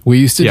 We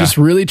used to just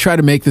really try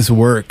to make this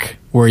work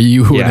where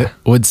you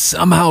would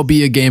somehow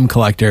be a game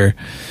collector,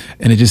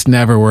 and it just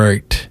never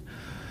worked.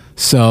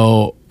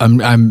 So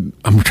I'm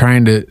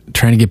trying to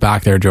get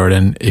back there,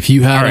 Jordan. If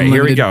you had All right,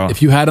 here we go.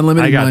 if you had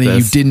unlimited money,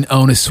 this. you didn't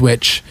own a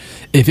Switch.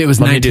 If it was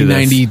Let me do this.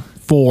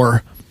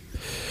 1994.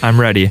 I'm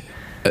ready.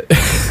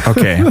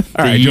 Okay. right,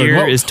 The Jordan,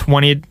 year is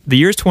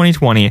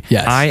 2020.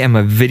 Yes. I am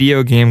a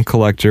video game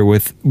collector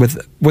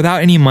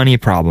without any money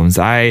problems.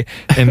 I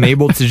am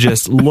able to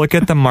just look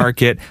at the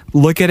market,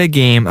 look at a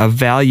game,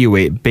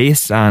 evaluate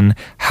based on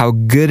how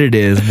good it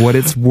is, what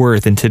it's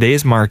worth in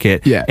today's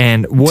market, Yeah.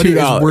 and what it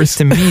is $2. worth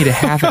to me to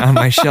have it on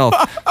my shelf.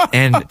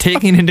 And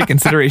taking into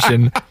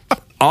consideration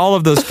all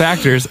of those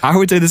factors, I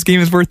would say this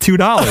game is worth $2.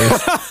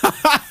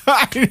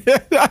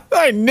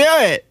 I knew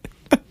it.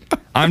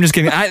 I'm just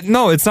kidding.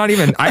 No, it's not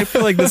even. I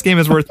feel like this game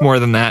is worth more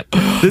than that.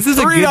 This is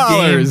a good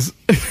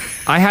game.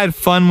 I had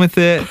fun with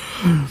it.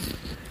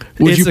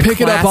 Would It's you a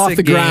pick it up off classic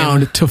the game.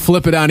 ground to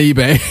flip it on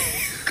eBay?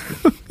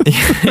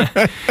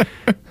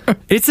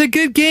 It's a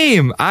good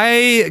game.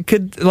 I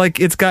could like.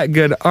 It's got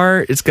good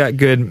art. It's got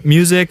good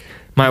music.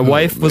 My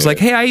wife was like,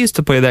 "Hey, I used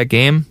to play that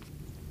game."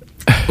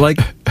 Like,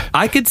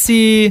 I could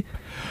see,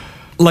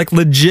 like,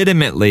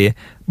 legitimately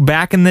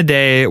back in the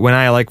day when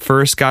I like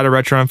first got a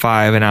Retron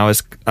 5 and I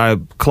was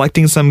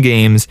collecting some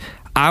games,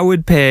 I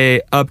would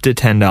pay up to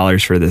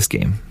 $10 for this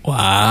game.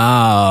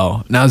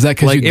 Wow. Now, is that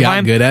because Like, you if got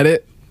I'm- good at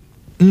it?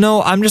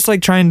 No, I'm just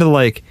like trying to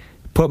like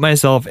put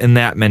myself in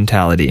that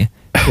mentality,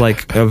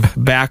 like of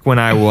back when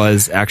I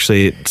was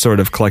actually sort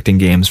of collecting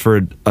games for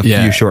a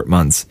Yeah. few short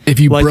months. If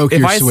you like, broke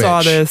your I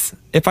saw Switch.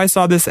 if I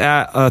saw this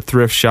at a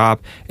thrift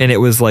shop and it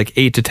was like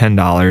 $8 to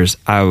 $10,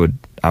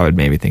 I would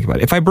maybe think about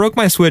it. If I broke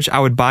my Switch, I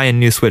would buy a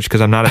new Switch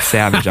because I'm not a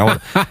savage.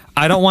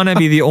 I don't want to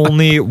be the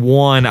only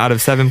one out of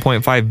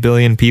 7.5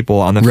 billion people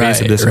on the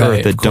face of this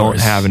earth that don't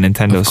have a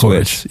Nintendo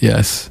Switch.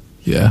 Yes.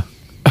 Yeah.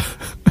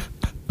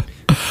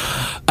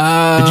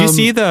 Did you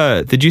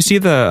see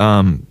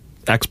the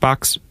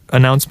Xbox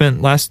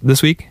announcement last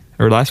week?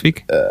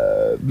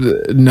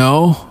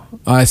 No.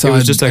 I saw It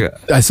was just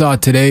I saw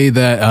today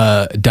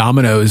that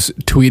Domino's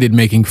tweeted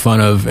making fun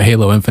of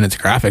Halo Infinite's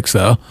graphics,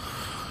 though.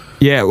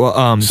 Yeah, well,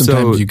 Sometimes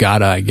so you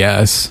gotta, I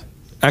guess.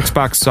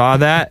 Xbox saw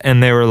that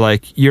and they were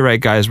like, "You're right,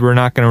 guys. We're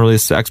not going to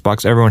release the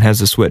Xbox. Everyone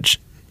has a Switch."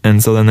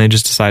 And so then they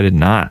just decided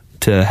not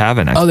to have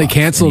an Xbox. Oh, they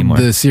canceled anymore.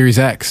 the Series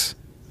X.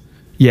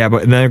 Yeah,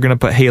 but they're going to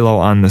put Halo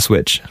on the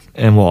Switch,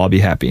 and we'll all be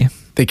happy.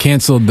 They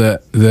canceled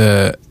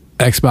the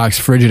Xbox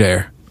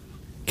Frigidaire.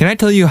 Can I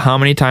tell you how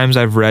many times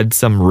I've read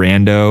some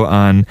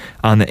rando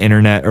on the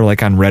internet or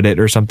like on Reddit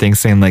or something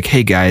saying like,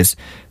 "Hey guys,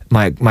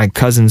 my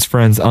cousin's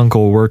friend's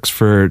uncle works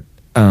for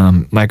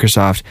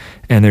Microsoft,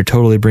 and they're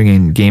totally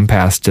bringing Game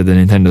Pass to the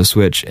Nintendo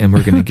Switch, and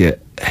we're going to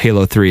get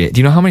Halo 3. Do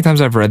you know how many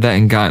times I've read that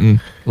and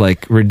gotten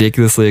like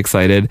ridiculously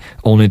excited,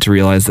 only to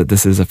realize that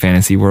this is a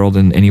fantasy world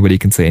and anybody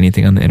can say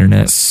anything on the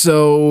internet?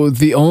 So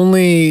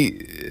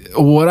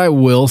what I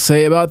will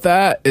say about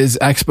that is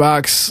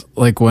Xbox,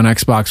 like when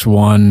Xbox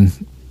One,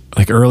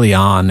 like early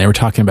on, they were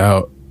talking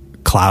about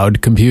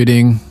cloud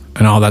computing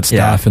and all that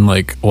stuff, and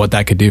like what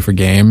that could do for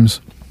games.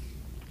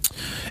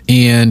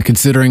 And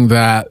considering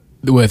that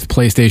with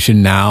PlayStation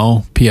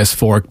Now,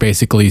 PS4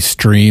 basically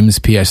streams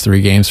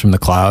PS3 games from the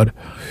cloud,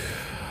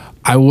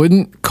 I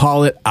wouldn't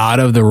call it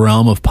out of the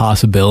realm of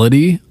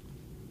possibility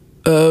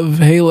of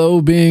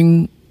Halo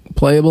being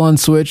playable on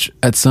Switch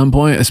at some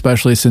point,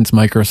 especially since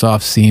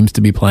Microsoft seems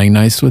to be playing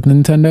nice with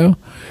Nintendo.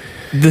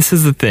 This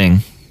is the thing.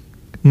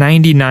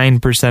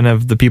 99%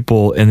 of the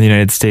people in the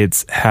United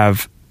States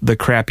have the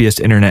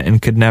crappiest internet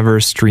and could never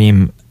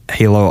stream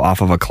Halo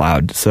off of a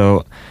cloud.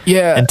 So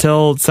yeah,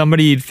 until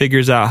somebody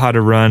figures out how to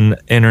run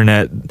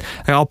internet,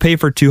 I'll pay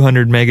for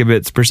 200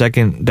 megabits per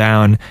second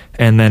down,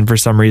 and then for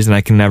some reason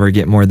I can never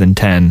get more than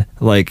 10.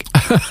 Like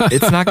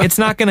it's not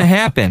going to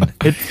happen.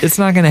 It's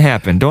not going to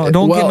happen. Don't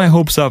get my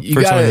hopes up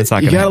for something that's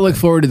not going to happen. You got to look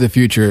forward to the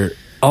future.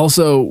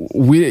 Also,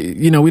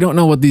 we don't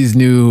know what these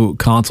new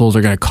consoles are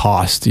going to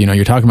cost. You know,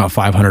 you're talking about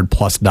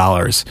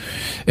 $500+.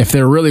 If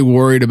they're really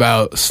worried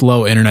about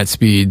slow internet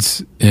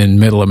speeds in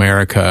middle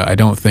America, I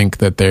don't think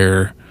that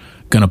they're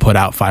going to put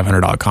out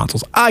 $500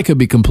 consoles. I could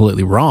be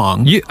completely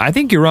wrong. I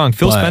think you're wrong.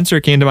 Phil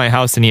Spencer came to my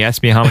house and he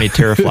asked me how many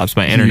teraflops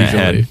my internet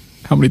had.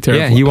 How many teraflops?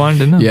 Yeah, he wanted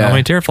to know how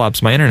many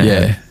teraflops my internet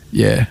had.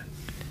 Yeah.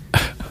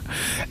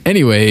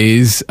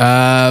 Anyways,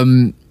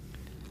 I'm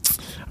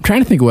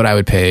trying to think of what I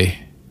would pay.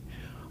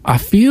 I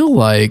feel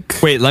like...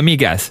 Wait, let me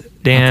guess.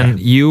 Dan,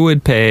 you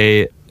would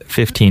pay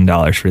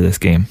 $15 for this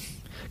game.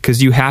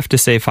 Because you have to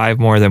say 5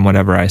 more than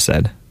whatever I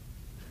said.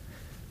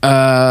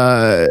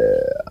 I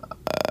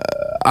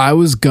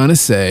was going to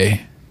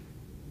say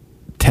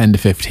 10 to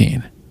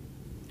 15.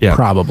 Yeah.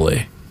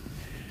 Probably.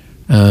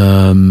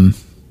 It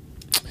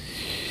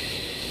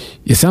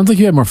sounds like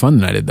you had more fun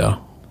than I did, though,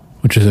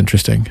 which is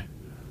interesting.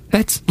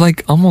 That's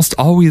like almost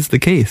always the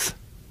case.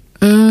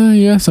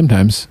 Yeah,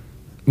 sometimes.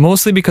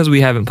 Mostly because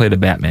we haven't played a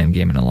Batman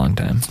game in a long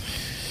time.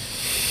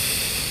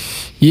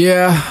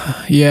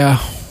 Yeah.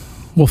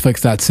 We'll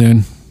fix that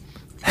soon.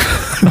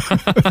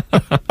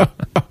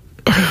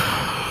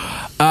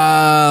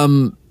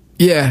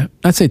 Yeah,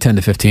 I'd say 10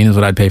 to 15 is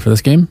what I'd pay for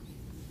this game.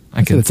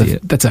 I can see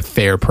it. That's a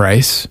fair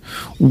price.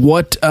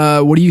 What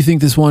do you think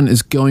this one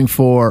is going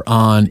for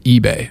on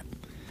eBay?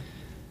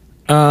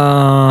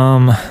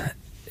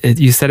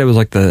 You said it was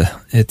like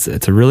it's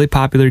a really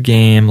popular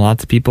game.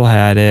 Lots of people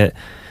had it.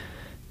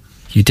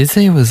 You did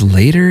say it was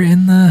later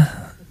in the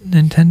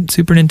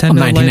Super Nintendo.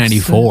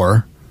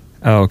 1994.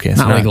 Oh, okay.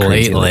 So not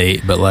like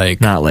late, but like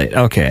not late.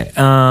 Okay.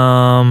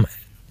 I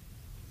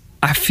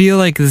feel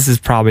like this is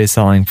probably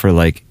selling for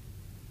like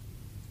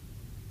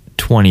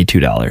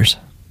 $22.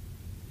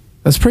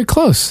 That's pretty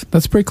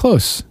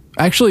close.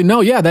 Actually,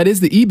 no. Yeah, that is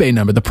the eBay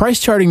number. The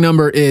price charting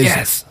number is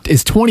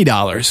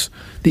 $20.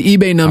 The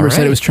eBay number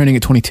said it was trending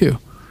at $22.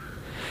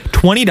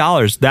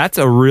 $20. That's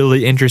a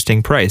really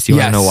interesting price. You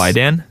want to know why,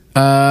 Dan?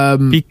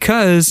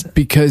 Because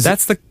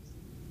that's the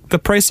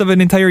price of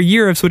an entire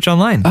year of Switch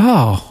Online.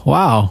 Oh,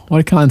 wow. What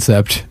a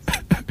concept.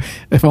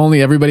 If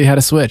only everybody had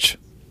a Switch.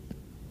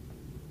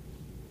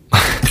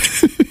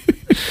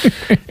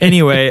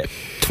 Anyway,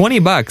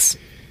 $20.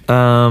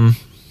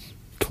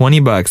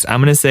 $20.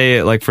 I'm going to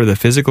say, like, for the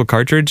physical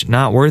cartridge,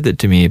 not worth it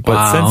to me.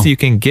 But since you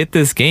can get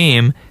this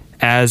game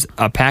as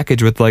a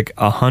package with like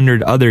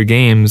 100 other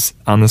games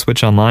on the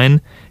Switch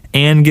Online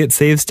and get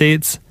save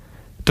states,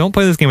 don't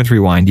play this game with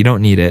Rewind. You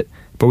don't need it.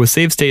 But with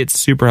save states,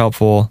 super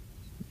helpful.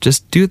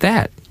 Just do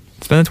that.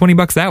 Spend the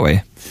 $20 that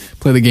way.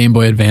 Play the Game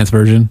Boy Advance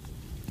version.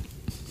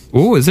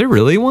 Ooh, is there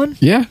really one?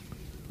 Yeah.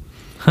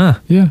 Huh.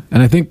 Yeah.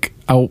 And I think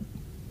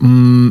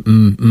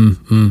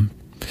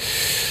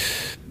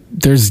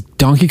there's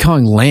Donkey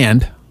Kong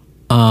Land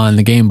on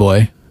the Game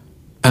Boy.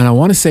 And I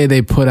want to say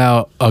they put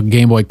out a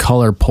Game Boy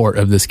Color port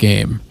of this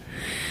game.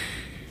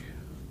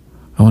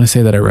 I want to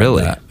say that I read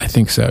that. I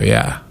think so,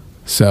 yeah.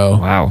 So,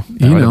 wow.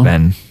 That would have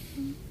been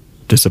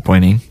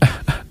disappointing.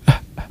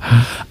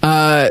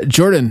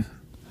 Jordan,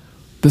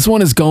 this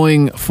one is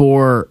going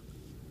for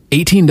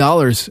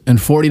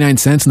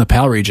 $18.49 in the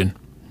PAL region.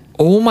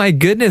 Oh my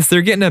goodness,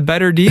 they're getting a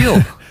better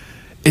deal.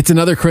 It's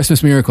another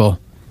Christmas miracle.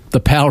 The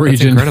PAL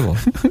region incredible.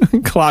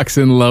 clocks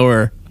in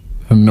lower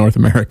than North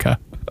America.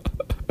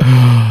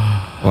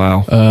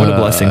 Wow. What a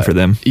blessing for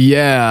them.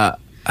 Yeah.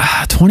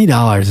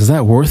 $20. Is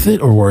that worth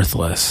it or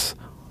worthless?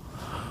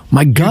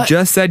 My gut. You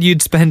just said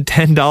you'd spend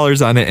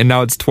 $10 on it, and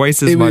now it's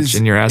twice as much,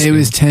 and you're asking. It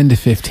was 10 to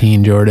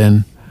 15,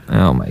 Jordan.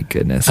 Oh my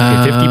goodness. Okay,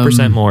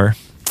 50% more.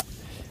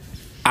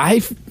 I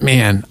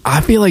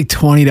feel like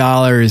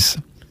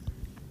 $20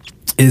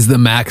 is the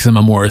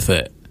maximum worth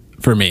it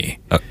for me.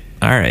 All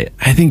right.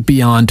 I think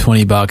beyond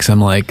 $20, I'm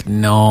like,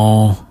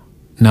 no,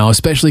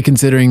 especially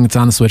considering it's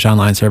on the Switch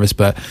Online service,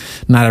 but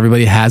not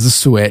everybody has a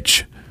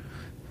Switch.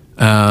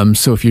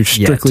 So if you're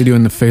strictly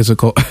doing the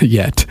physical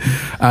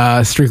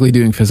strictly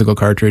doing physical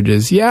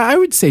cartridges, yeah, I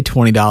would say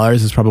 $20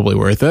 is probably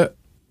worth it.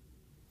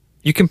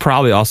 You can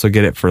probably also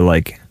get it for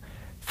like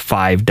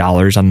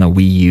 $5 on the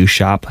Wii U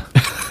shop.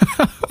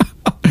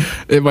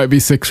 It might be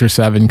 $6 or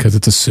 $7 because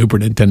it's a Super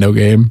Nintendo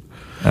game.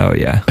 Oh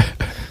yeah.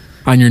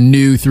 On your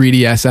new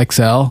 3DS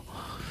XL.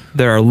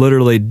 There are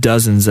literally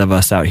dozens of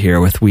us out here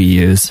with Wii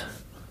U's.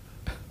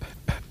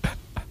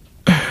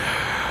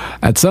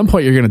 At some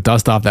point, you're going to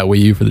dust off that Wii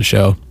U for the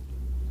show.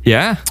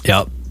 Yeah?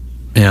 Yep.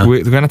 Yeah.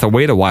 We're going to have to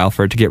wait a while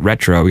for it to get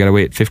retro. We got to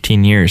wait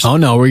 15 years. Oh,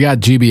 no. We got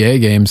GBA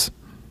games.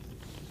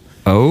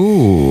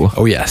 Oh.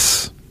 Oh,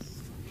 yes.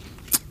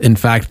 In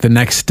fact, the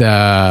next...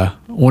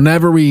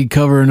 whenever we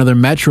cover another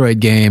Metroid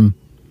game,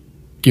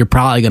 you're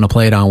probably going to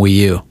play it on Wii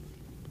U.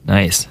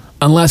 Nice.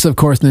 Unless, of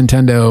course,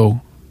 Nintendo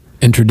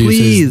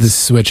introduces the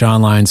Switch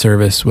Online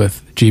service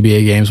with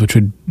GBA games, which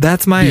would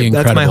That's my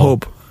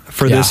hope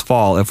for this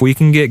fall. If we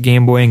can get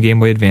Game Boy and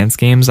Game Boy Advance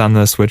games on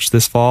the Switch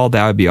this fall,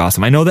 that would be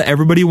awesome. I know that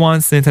everybody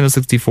wants the Nintendo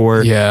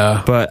 64,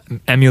 but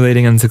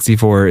emulating on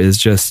 64 is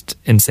just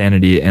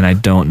insanity, and I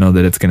don't know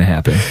that it's going to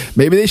happen.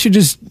 Maybe they should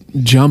just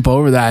jump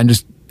over that and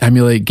just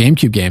emulate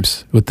GameCube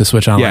games with the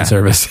Switch Online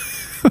service.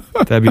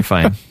 That'd be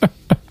fine.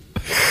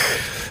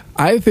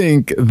 I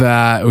think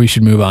that we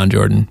should move on,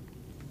 Jordan.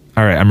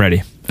 All right, I'm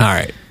ready.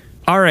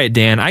 All right,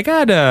 Dan. I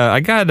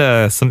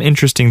got some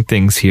interesting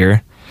things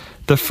here.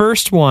 The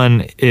first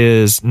one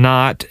is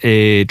not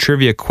a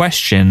trivia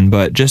question,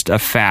 but just a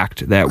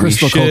fact that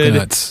Crystal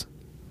coconuts.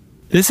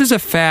 This is a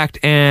fact,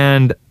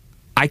 and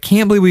I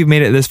can't believe we've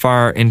made it this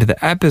far into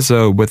the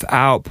episode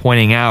without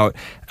pointing out,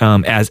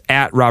 as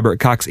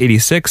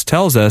 @RobertCox86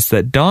 tells us,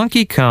 that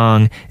Donkey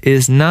Kong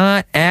is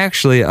not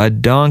actually a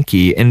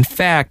donkey. In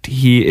fact,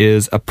 he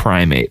is a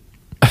primate.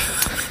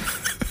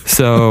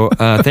 So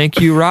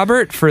thank you,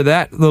 Robert, for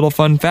that little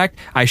fun fact.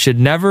 I should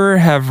never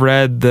have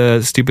read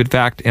the stupid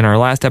fact in our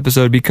last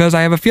episode because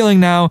I have a feeling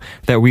now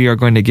that we are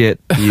going to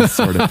get these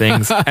sort of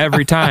things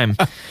every time.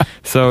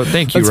 So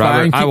thank you, That's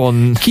Robert. fine. I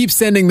will keep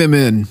sending them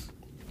in.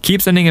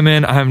 Keep sending them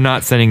in. I'm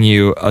not sending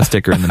you a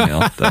sticker in the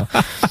mail, though.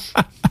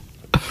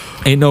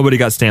 Ain't nobody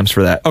got stamps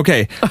for that.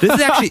 Okay,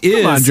 this actually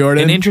is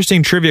an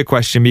interesting trivia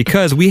question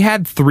because we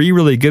had 3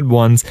 really good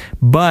ones,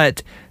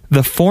 but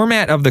the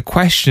format of the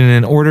question,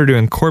 in order to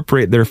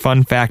incorporate their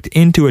fun fact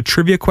into a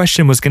trivia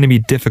question, was going to be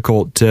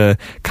difficult to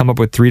come up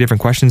with 3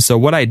 different questions. So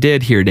what I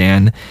did here,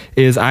 Dan,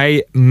 is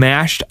I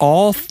mashed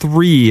all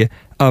 3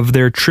 of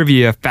their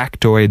trivia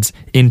factoids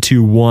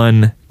into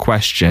one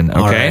question. Okay.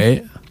 All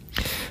right.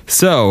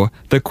 So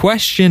the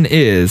question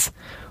is,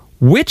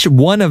 which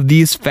one of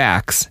these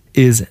facts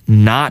is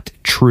not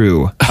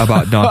true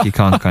about Donkey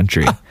Kong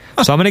Country?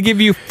 So I'm going to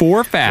give you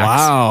 4 facts.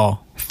 Wow.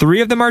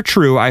 3 of them are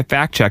true. I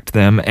fact checked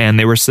them, and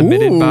they were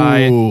submitted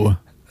by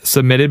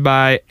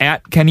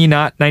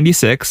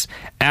 @KennyNot96,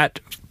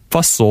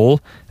 @Fussell,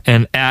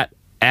 and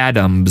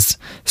 @Adams.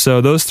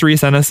 So those 3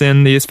 sent us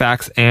in these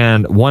facts,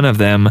 and one of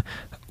them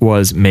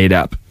was made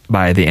up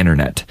by the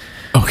internet.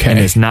 Okay. And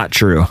is not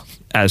true,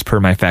 as per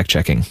my fact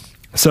checking.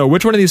 So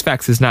which one of these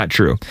facts is not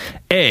true?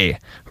 A,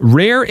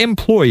 Rare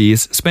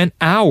employees spent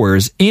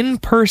hours in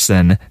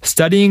person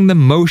studying the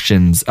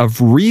motions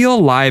of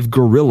real live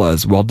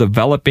gorillas while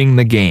developing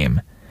the game.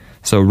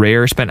 So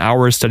Rare spent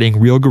hours studying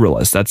real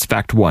gorillas. That's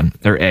fact 1,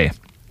 or A.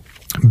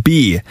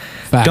 B,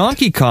 fact.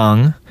 Donkey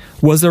Kong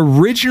was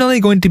originally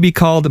going to be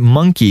called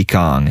Monkey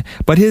Kong,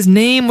 but his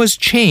name was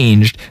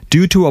changed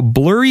due to a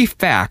blurry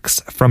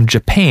fax from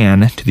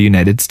Japan to the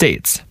United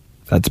States.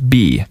 That's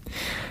B.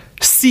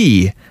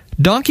 C,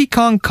 Donkey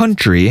Kong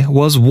Country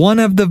was one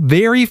of the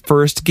very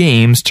first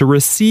games to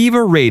receive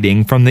a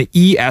rating from the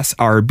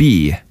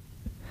ESRB. It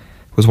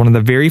was one of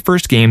the very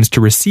first games to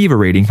receive a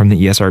rating from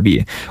the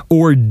ESRB.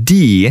 Or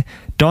D,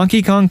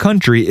 Donkey Kong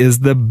Country is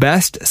the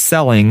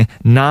best-selling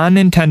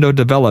non-Nintendo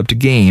developed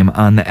game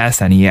on the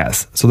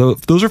SNES. So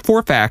those are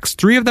 4 facts.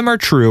 3 of them are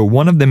true.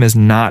 1 of them is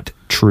not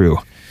true.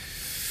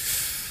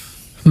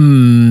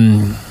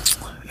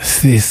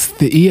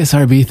 The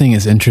ESRB thing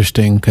is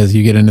interesting because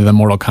you get into the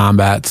Mortal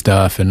Kombat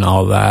stuff and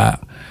all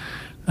that.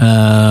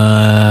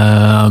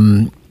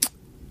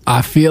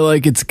 I feel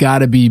like it's got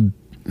to be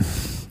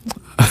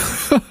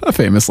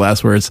famous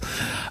last words.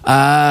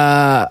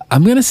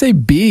 I'm going to say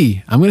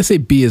B. I'm going to say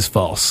B is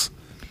false.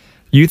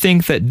 You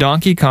think that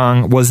Donkey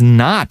Kong was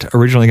not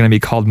originally going to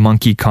be called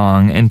Monkey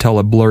Kong until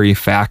a blurry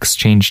fax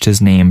changed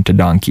his name to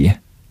Donkey.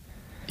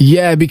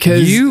 Yeah,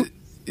 because...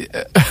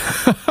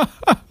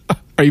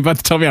 Are you about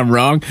to tell me I'm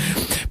wrong?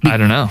 I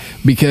don't know.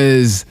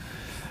 Because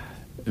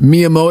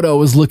Miyamoto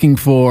was looking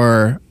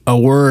for a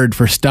word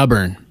for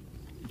stubborn.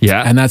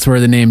 Yeah. And that's where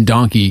the name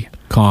Donkey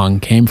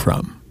Kong came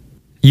from.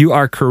 You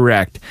are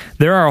correct.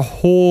 There are a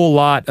whole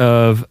lot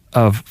of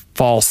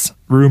false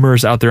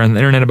rumors out there on the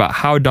internet about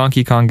how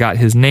Donkey Kong got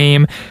his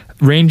name.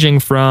 ranging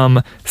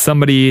from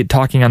somebody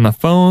talking on the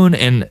phone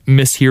and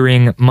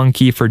mishearing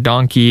monkey for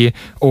donkey,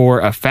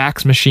 or a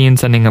fax machine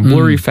sending a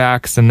blurry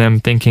fax and them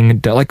thinking,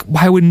 like,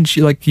 why wouldn't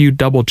you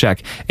double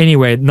check?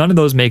 Anyway, none of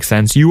those make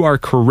sense. You are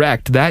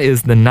correct. That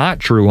is the not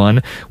true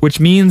one, which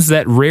means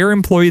that Rare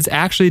employees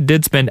actually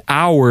did spend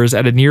hours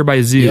at a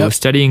nearby zoo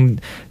studying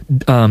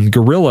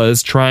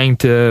gorillas, trying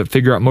to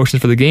figure out motions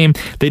for the game.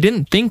 They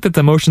didn't think that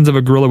the motions of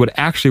a gorilla would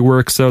actually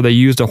work, so they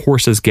used a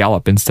horse's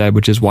gallop instead,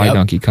 which is why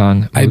Donkey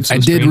Kong moves so I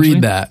did strangely.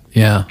 read that.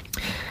 Yeah.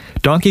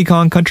 Donkey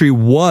Kong Country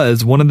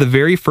was one of the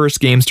very first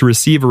games to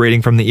receive a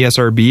rating from the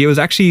ESRB. It was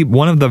actually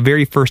one of the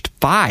very first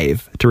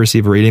 5 to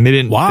receive a rating.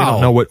 They don't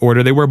know what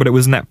order they were, but it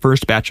was in that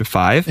first batch of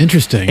 5.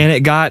 Interesting. And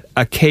it got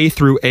a K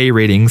through A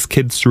ratings,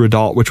 kids through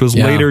adult, which was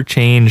later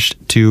changed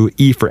to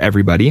E for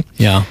everybody.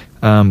 Yeah.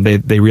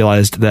 They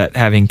realized that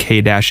having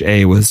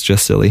K-A was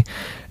just silly.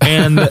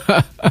 And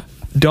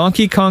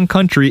Donkey Kong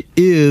Country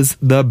is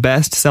the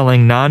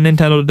best-selling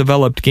non-Nintendo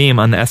developed game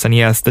on the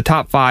SNES. The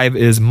top 5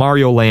 is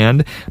Mario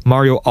Land,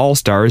 Mario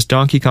All-Stars,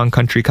 Donkey Kong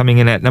Country coming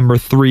in at number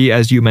 3,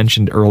 as you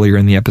mentioned earlier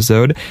in the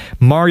episode.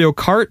 Mario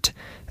Kart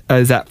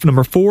is at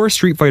number 4,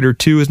 Street Fighter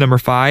 2 is number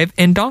 5,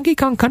 and Donkey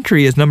Kong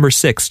Country is number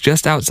 6,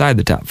 just outside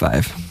the top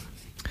 5.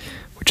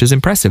 Which is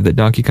impressive that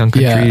Donkey Kong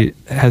Country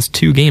has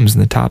 2 games in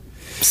the top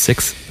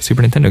 6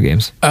 Super Nintendo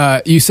games.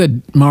 You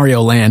said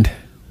Mario Land.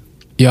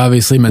 You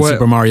obviously meant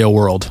Super Mario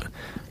World.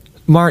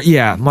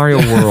 Mario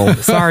World.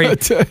 Sorry.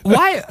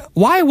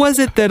 Why was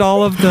it that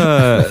all of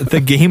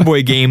the Game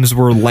Boy games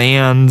were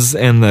lands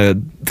and the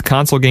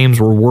console games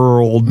were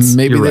worlds?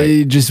 Maybe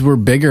they just were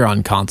bigger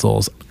on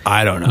consoles.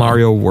 I don't know.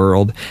 Mario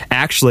World.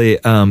 Actually,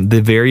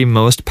 the very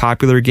most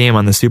popular game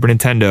on the Super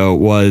Nintendo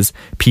was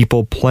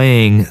people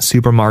playing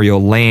Super Mario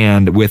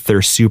Land with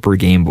their Super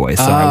Game Boy.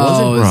 So I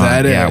wasn't wrong. Is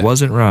that it? Yeah, I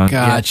wasn't wrong.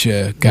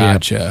 Gotcha.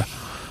 Yeah.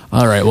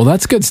 All right. Well,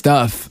 that's good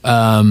stuff.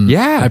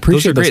 I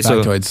appreciate those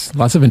factoids. So,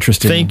 lots of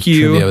interesting. Thank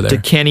you to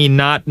Kenny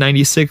Not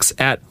 96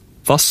 at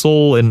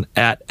Fussell and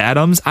at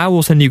Adams. I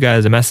will send you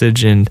guys a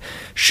message and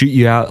shoot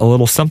you out a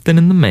little something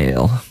in the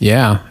mail.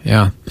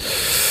 Yeah.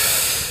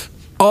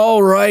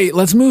 All right.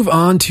 Let's move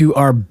on to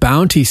our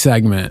bounty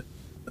segment.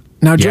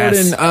 Now,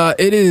 Jordan,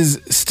 it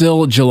is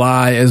still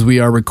July as we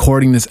are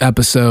recording this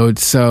episode,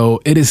 so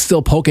it is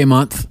still Poke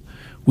Month.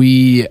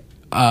 We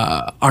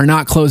are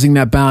not closing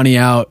that bounty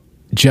out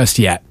just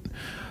yet.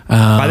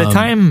 By the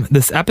time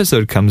this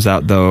episode comes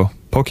out, though,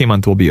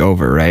 Pokemonth will be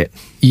over, right?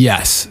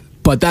 Yes,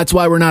 but that's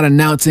why we're not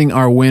announcing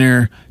our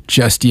winner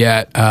just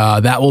yet.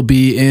 That will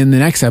be in the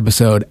next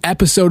episode,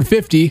 episode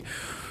 50,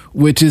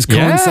 which is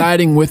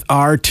coinciding with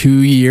our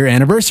 2-year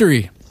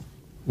anniversary.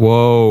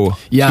 Whoa.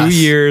 Yes. 2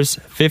 years,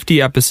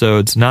 50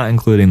 episodes, not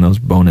including those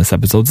bonus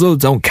episodes. Those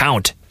don't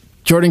count.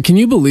 Jordan, can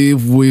you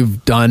believe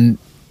we've done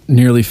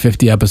nearly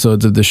 50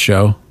 episodes of this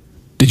show?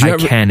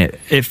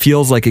 It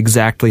feels like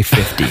exactly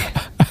 50.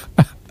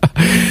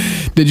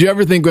 Did you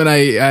ever think when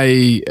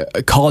I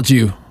called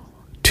you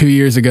 2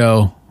 years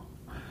ago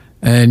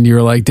and you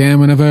were like,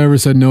 damn, when have I ever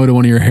said no to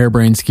one of your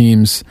harebrained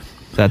schemes?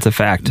 That's a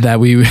fact. That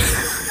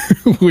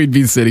we'd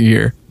be sitting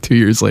here 2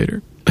 years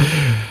later.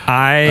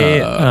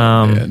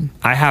 I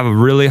have a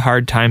really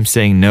hard time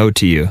saying no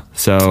to you.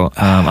 So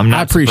I'm not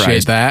I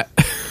appreciate surprised. that.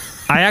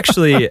 I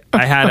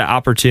had an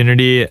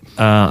opportunity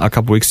a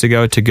couple weeks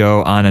ago to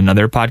go on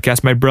another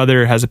podcast. My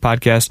brother has a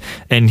podcast,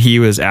 and he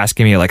was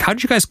asking me, like, how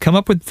did you guys come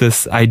up with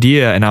this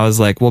idea? And I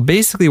was like, well,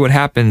 basically what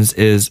happens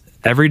is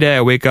every day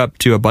I wake up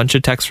to a bunch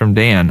of texts from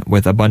Dan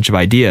with a bunch of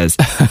ideas.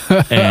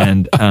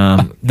 And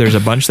there's a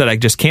bunch that I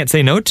just can't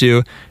say no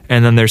to.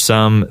 And then there's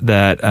some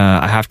that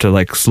I have to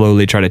like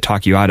slowly try to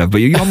talk you out of. But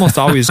you almost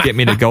always get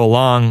me to go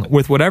along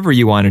with whatever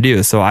you want to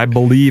do. So I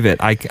believe it.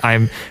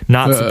 I'm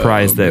not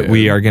surprised that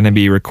we are going to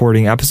be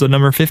recording episode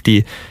number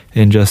 50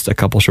 in just a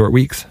couple short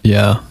weeks.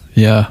 Yeah.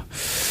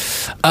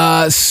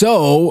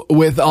 So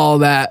with all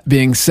that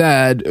being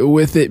said,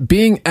 with it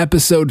being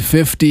episode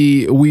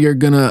 50, we are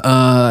going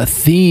to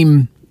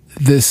theme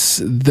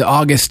the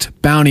August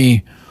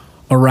bounty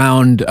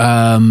around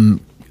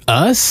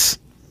us.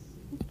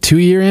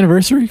 2-year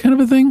anniversary kind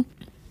of a thing.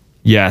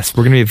 Yes,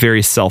 we're going to be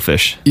very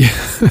selfish.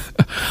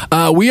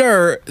 We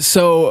are.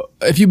 So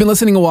if you've been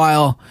listening a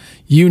while,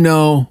 you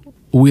know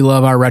we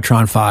love our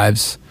Retron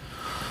 5s.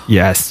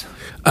 Yes.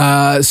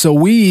 So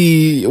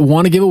we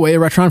want to give away a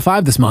Retron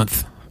 5 this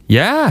month.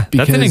 Yeah,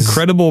 that's an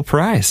incredible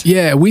prize.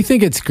 Yeah, we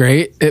think it's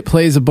great. It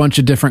plays a bunch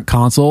of different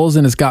consoles,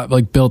 and it's got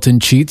like built-in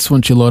cheats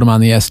once you load them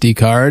on the SD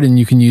card, and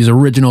you can use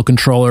original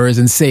controllers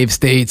and save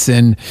states,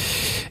 and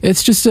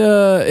it's just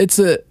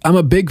I'm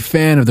a big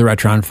fan of the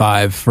Retron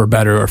 5, for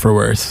better or for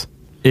worse.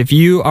 If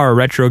you are a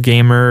retro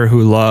gamer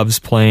who loves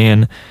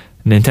playing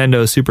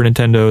Nintendo, Super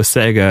Nintendo,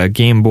 Sega,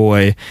 Game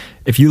Boy,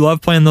 if you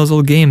love playing those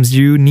old games,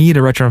 you need a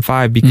Retron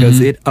 5 because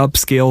it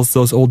upscales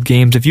those old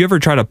games. If you ever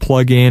try to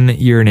plug in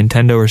your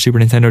Nintendo or Super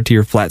Nintendo to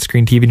your flat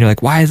screen TV and you're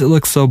like, why does it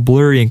look so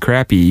blurry and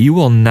crappy? You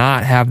will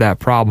not have that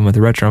problem with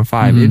the Retron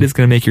 5. It is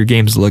going to make your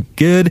games look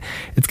good.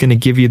 It's going to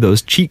give you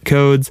those cheat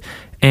codes,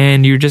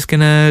 and you're just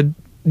going to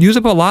use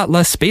up a lot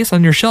less space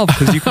on your shelf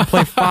because you can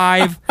play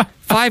five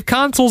 5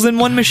 consoles in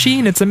one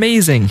machine. It's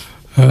amazing.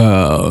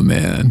 Oh,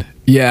 man.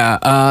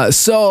 Yeah.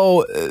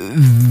 So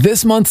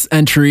this month's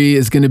entry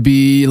is going to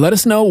be, let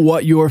us know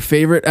what your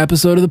favorite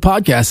episode of the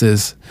podcast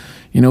is.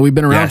 You know, we've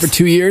been around for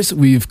 2 years.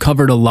 We've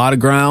covered a lot of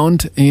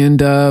ground. And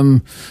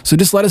so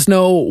just let us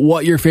know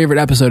what your favorite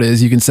episode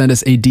is. You can send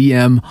us a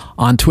DM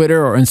on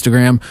Twitter or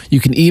Instagram. You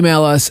can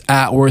email us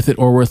at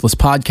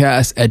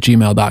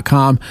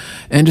worthitorworthlesspodcast@gmail.com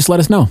and just let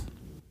us know.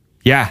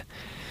 Yeah.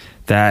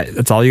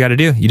 That's all you got to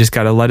do. You just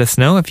got to let us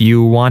know if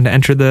you want to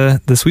enter the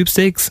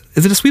sweepstakes.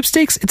 Is it a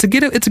sweepstakes? It's a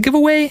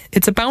giveaway.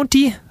 It's a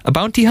bounty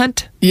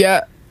hunt.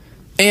 Yeah.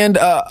 And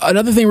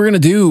another thing we're going to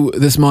do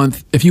this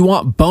month, if you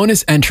want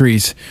bonus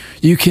entries,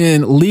 you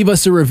can leave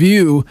us a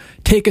review,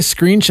 take a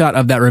screenshot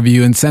of that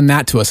review, and send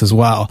that to us as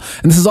well.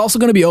 And this is also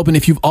going to be open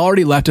if you've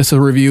already left us a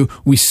review.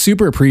 We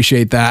super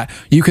appreciate that.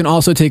 You can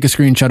also take a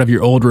screenshot of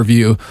your old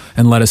review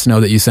and let us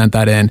know that you sent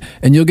that in,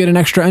 and you'll get an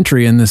extra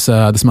entry in this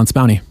month's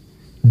bounty.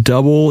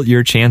 Double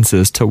your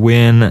chances to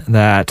win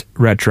that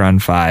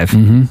Retron 5.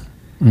 Mm-hmm.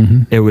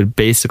 Mm-hmm. It would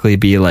basically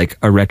be like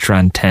a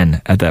Retron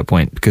 10 at that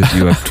point because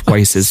you have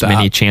twice as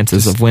many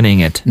chances of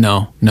winning it.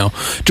 No.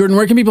 Jordan,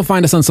 where can people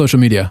find us on social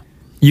media?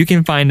 You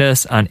can find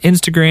us on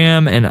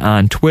Instagram and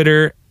on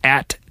Twitter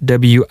at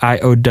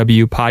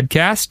WIOW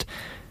Podcast.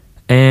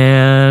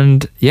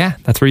 And yeah,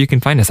 that's where you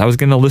can find us. I was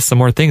going to list some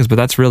more things, but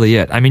that's really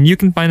it. I mean, you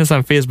can find us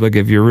on Facebook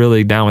if you're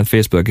really down with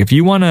Facebook. If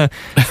you want to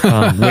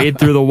wade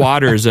through the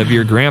waters of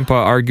your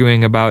grandpa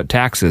arguing about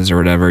taxes or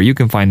whatever, you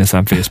can find us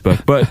on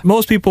Facebook. But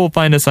most people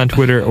find us on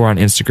Twitter or on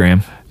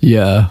Instagram.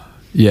 Yeah.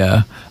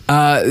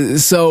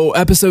 So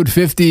episode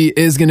 50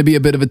 is going to be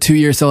a bit of a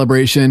 2-year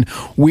celebration.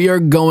 We are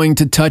going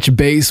to touch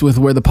base with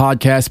where the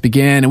podcast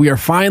began, and we are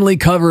finally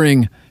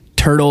covering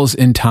Turtles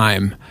in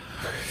Time.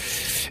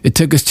 It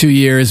took us 2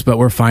 years, but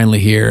we're finally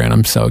here, and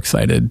I'm so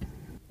excited.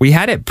 We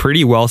had it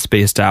pretty well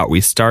spaced out.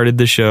 We started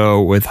the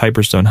show with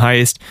Hyperstone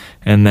Heist,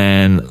 and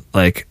then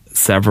like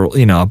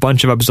a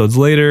bunch of episodes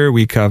later,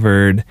 we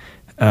covered,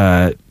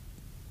 what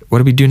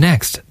did we do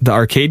next? The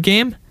arcade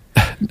game?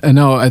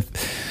 No, I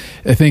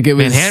think it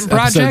was Manhattan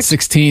Project? episode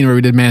 16 where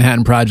we did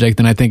Manhattan Project,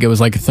 and I think it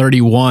was like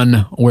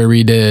 31 where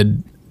we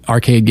did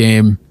arcade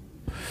game.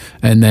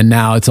 And then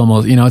now it's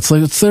almost,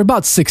 they're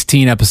about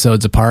 16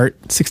 episodes apart,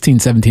 16,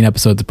 17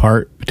 episodes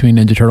apart between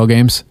Ninja Turtle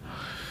games.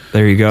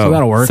 There you go. So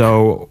that'll work.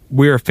 So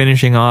we are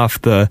finishing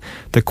off the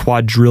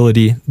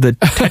quadrilogy, the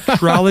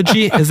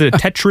tetralogy. Is it a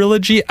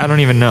tetralogy? I don't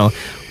even know.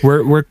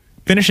 We're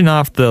finishing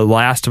off the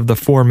last of the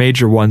 4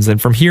 major ones.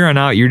 And from here on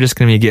out, you're just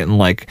going to be getting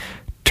like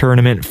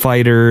tournament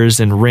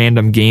fighters and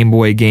random Game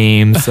Boy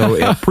games.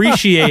 So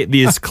appreciate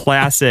these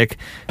classic,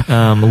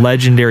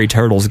 legendary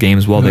Turtles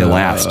games while they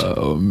last.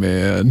 Oh,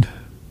 man.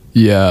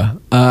 Yeah.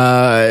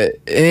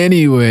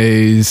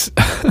 Anyways,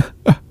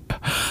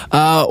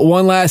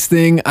 one last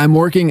thing. I'm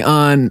working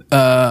on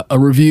a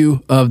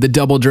review of the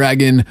Double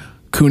Dragon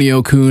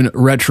Kunio-kun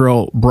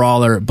Retro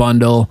Brawler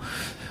bundle.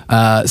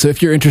 So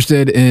if you're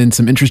interested in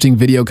some interesting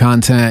video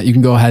content, you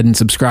can go ahead and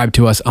subscribe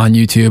to us on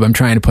YouTube. I'm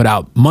trying to put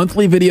out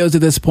monthly videos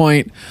at this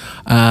point.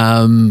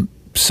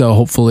 So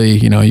hopefully,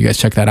 you guys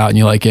check that out and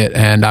you like it.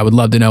 And I would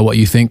love to know what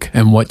you think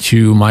and what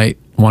you might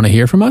want to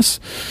hear from us.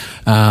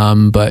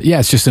 But yeah,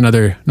 it's just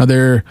another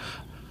way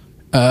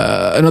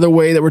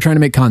that we're trying to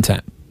make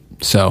content.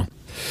 So,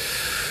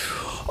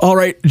 all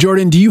right,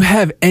 Jordan, do you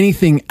have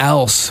anything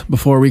else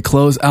before we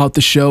close out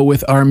the show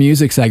with our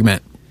music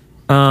segment?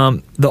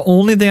 The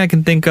only thing I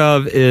can think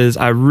of is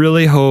I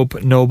really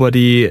hope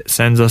nobody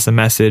sends us a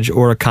message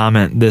or a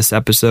comment this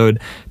episode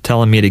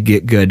telling me to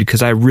get good,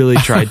 because I really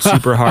tried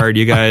super hard,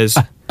 you guys.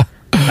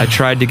 I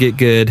tried to get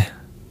good,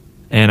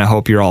 and I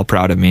hope you're all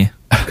proud of me.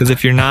 Because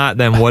if you're not,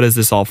 then what is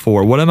this all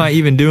for? What am I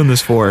even doing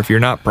this for if you're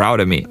not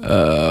proud of me?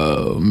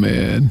 Oh,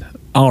 man.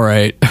 All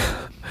right.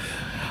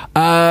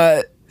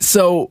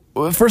 So,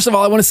 first of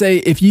all, I want to say,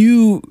 if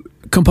you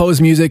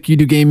compose music, you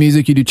do game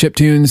music, you do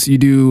chiptunes, you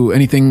do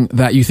anything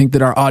that you think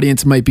that our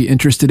audience might be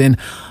interested in,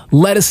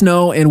 let us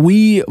know, and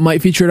we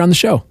might feature it on the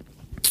show.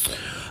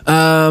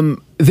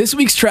 This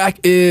week's track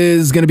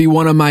is going to be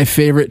one of my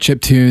favorite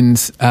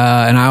chiptunes,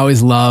 and I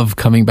always love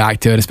coming back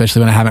to it,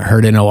 especially when I haven't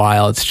heard it in a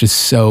while. It's just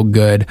so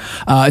good.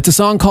 It's a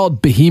song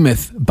called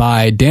Behemoth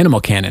by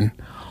Danimal Cannon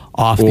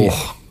off the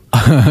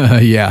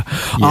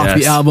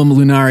album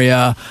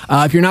Lunaria.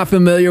 If you're not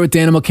familiar with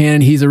Danimal Cannon,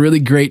 he's a really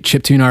great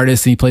chiptune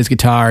artist, and he plays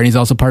guitar, and he's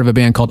also part of a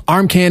band called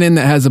Arm Cannon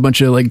that has a bunch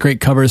of like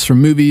great covers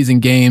from movies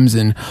and games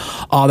and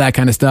all that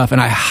kind of stuff. And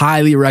I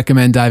highly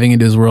recommend diving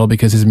into his world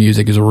because his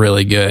music is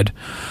really good.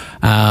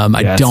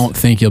 I don't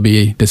think you'll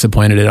be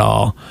disappointed at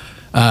all.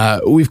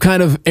 We've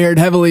kind of aired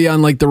heavily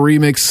on like the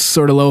remix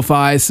sort of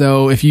lo-fi,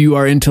 so if you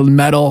are into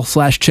metal /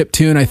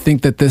 chiptune, I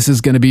think that this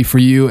is going to be for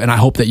you, and I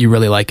hope that you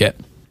really like it.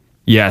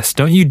 Yes,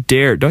 don't you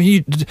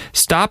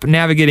stop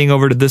navigating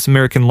over to This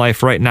American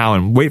Life right now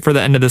and wait for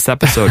the end of this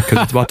episode,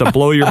 because it's about to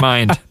blow your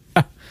mind.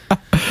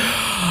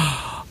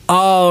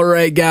 All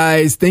right,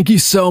 guys, thank you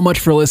so much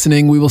for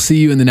listening. We will see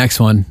you in the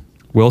next one.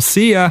 We'll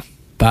see ya.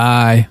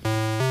 Bye.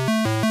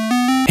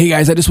 Hey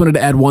guys, I just wanted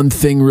to add one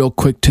thing real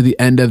quick to the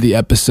end of the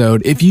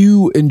episode. If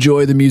you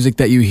enjoy the music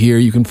that you hear,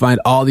 you can find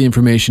all the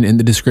information in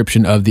the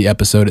description of the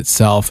episode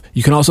itself.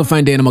 You can also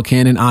find Danimal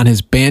Cannon on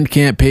his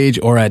Bandcamp page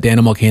or at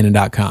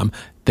danimalcannon.com.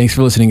 Thanks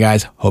for listening,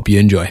 guys. Hope you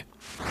enjoy.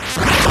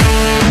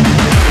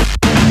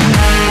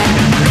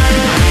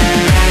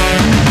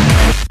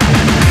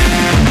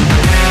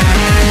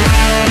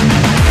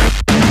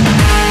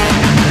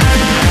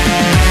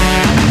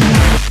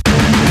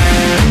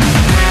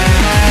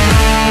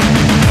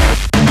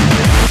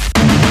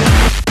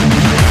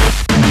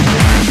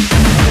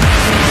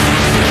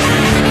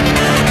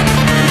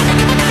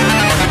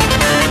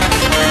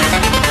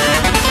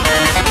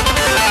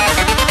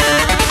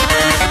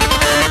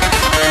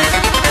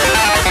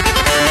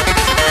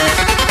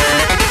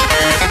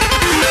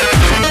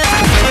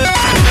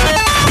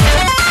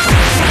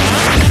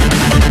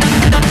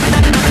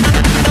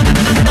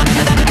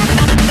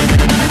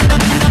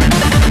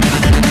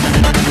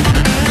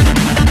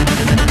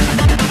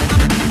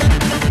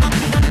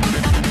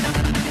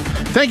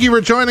 Thank you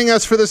for joining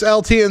us for this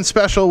LTN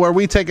special where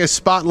we take a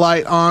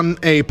spotlight on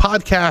a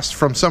podcast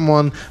from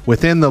someone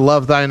within the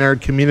Love Thy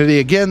Nerd community.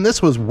 Again,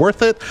 this was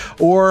Worth It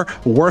or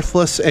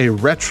Worthless, a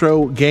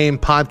retro game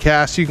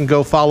podcast. You can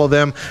go follow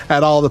them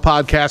at all the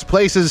podcast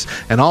places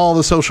and all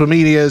the social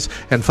medias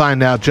and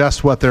find out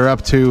just what they're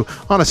up to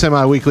on a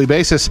semi-weekly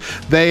basis.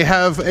 They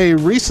have a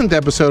recent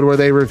episode where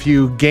they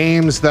review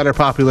games that are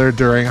popular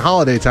during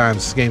holiday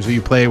times, games that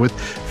you play with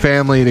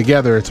family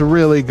together. It's a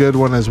really good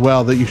one as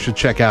well that you should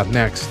check out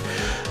next.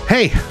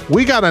 Hey,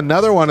 we got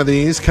another one of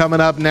these coming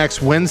up next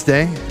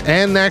Wednesday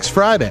and next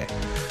Friday.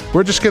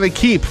 We're just going to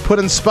keep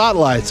putting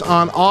spotlights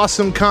on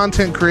awesome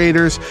content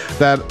creators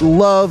that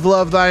love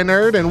Thy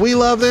Nerd, and we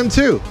love them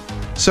too.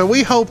 So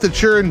we hope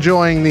that you're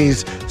enjoying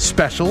these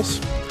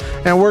specials,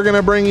 and we're going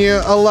to bring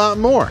you a lot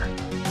more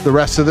the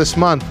rest of this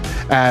month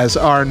as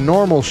our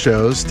normal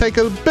shows take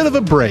a bit of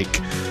a break.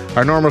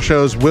 Our normal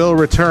shows will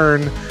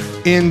return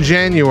in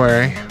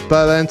January,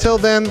 but until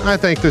then, I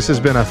think this has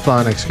been a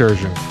fun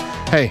excursion.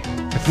 Hey,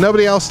 if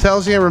nobody else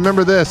tells you,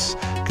 remember this,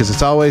 because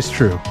it's always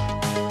true.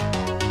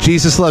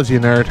 Jesus loves you,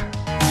 nerd.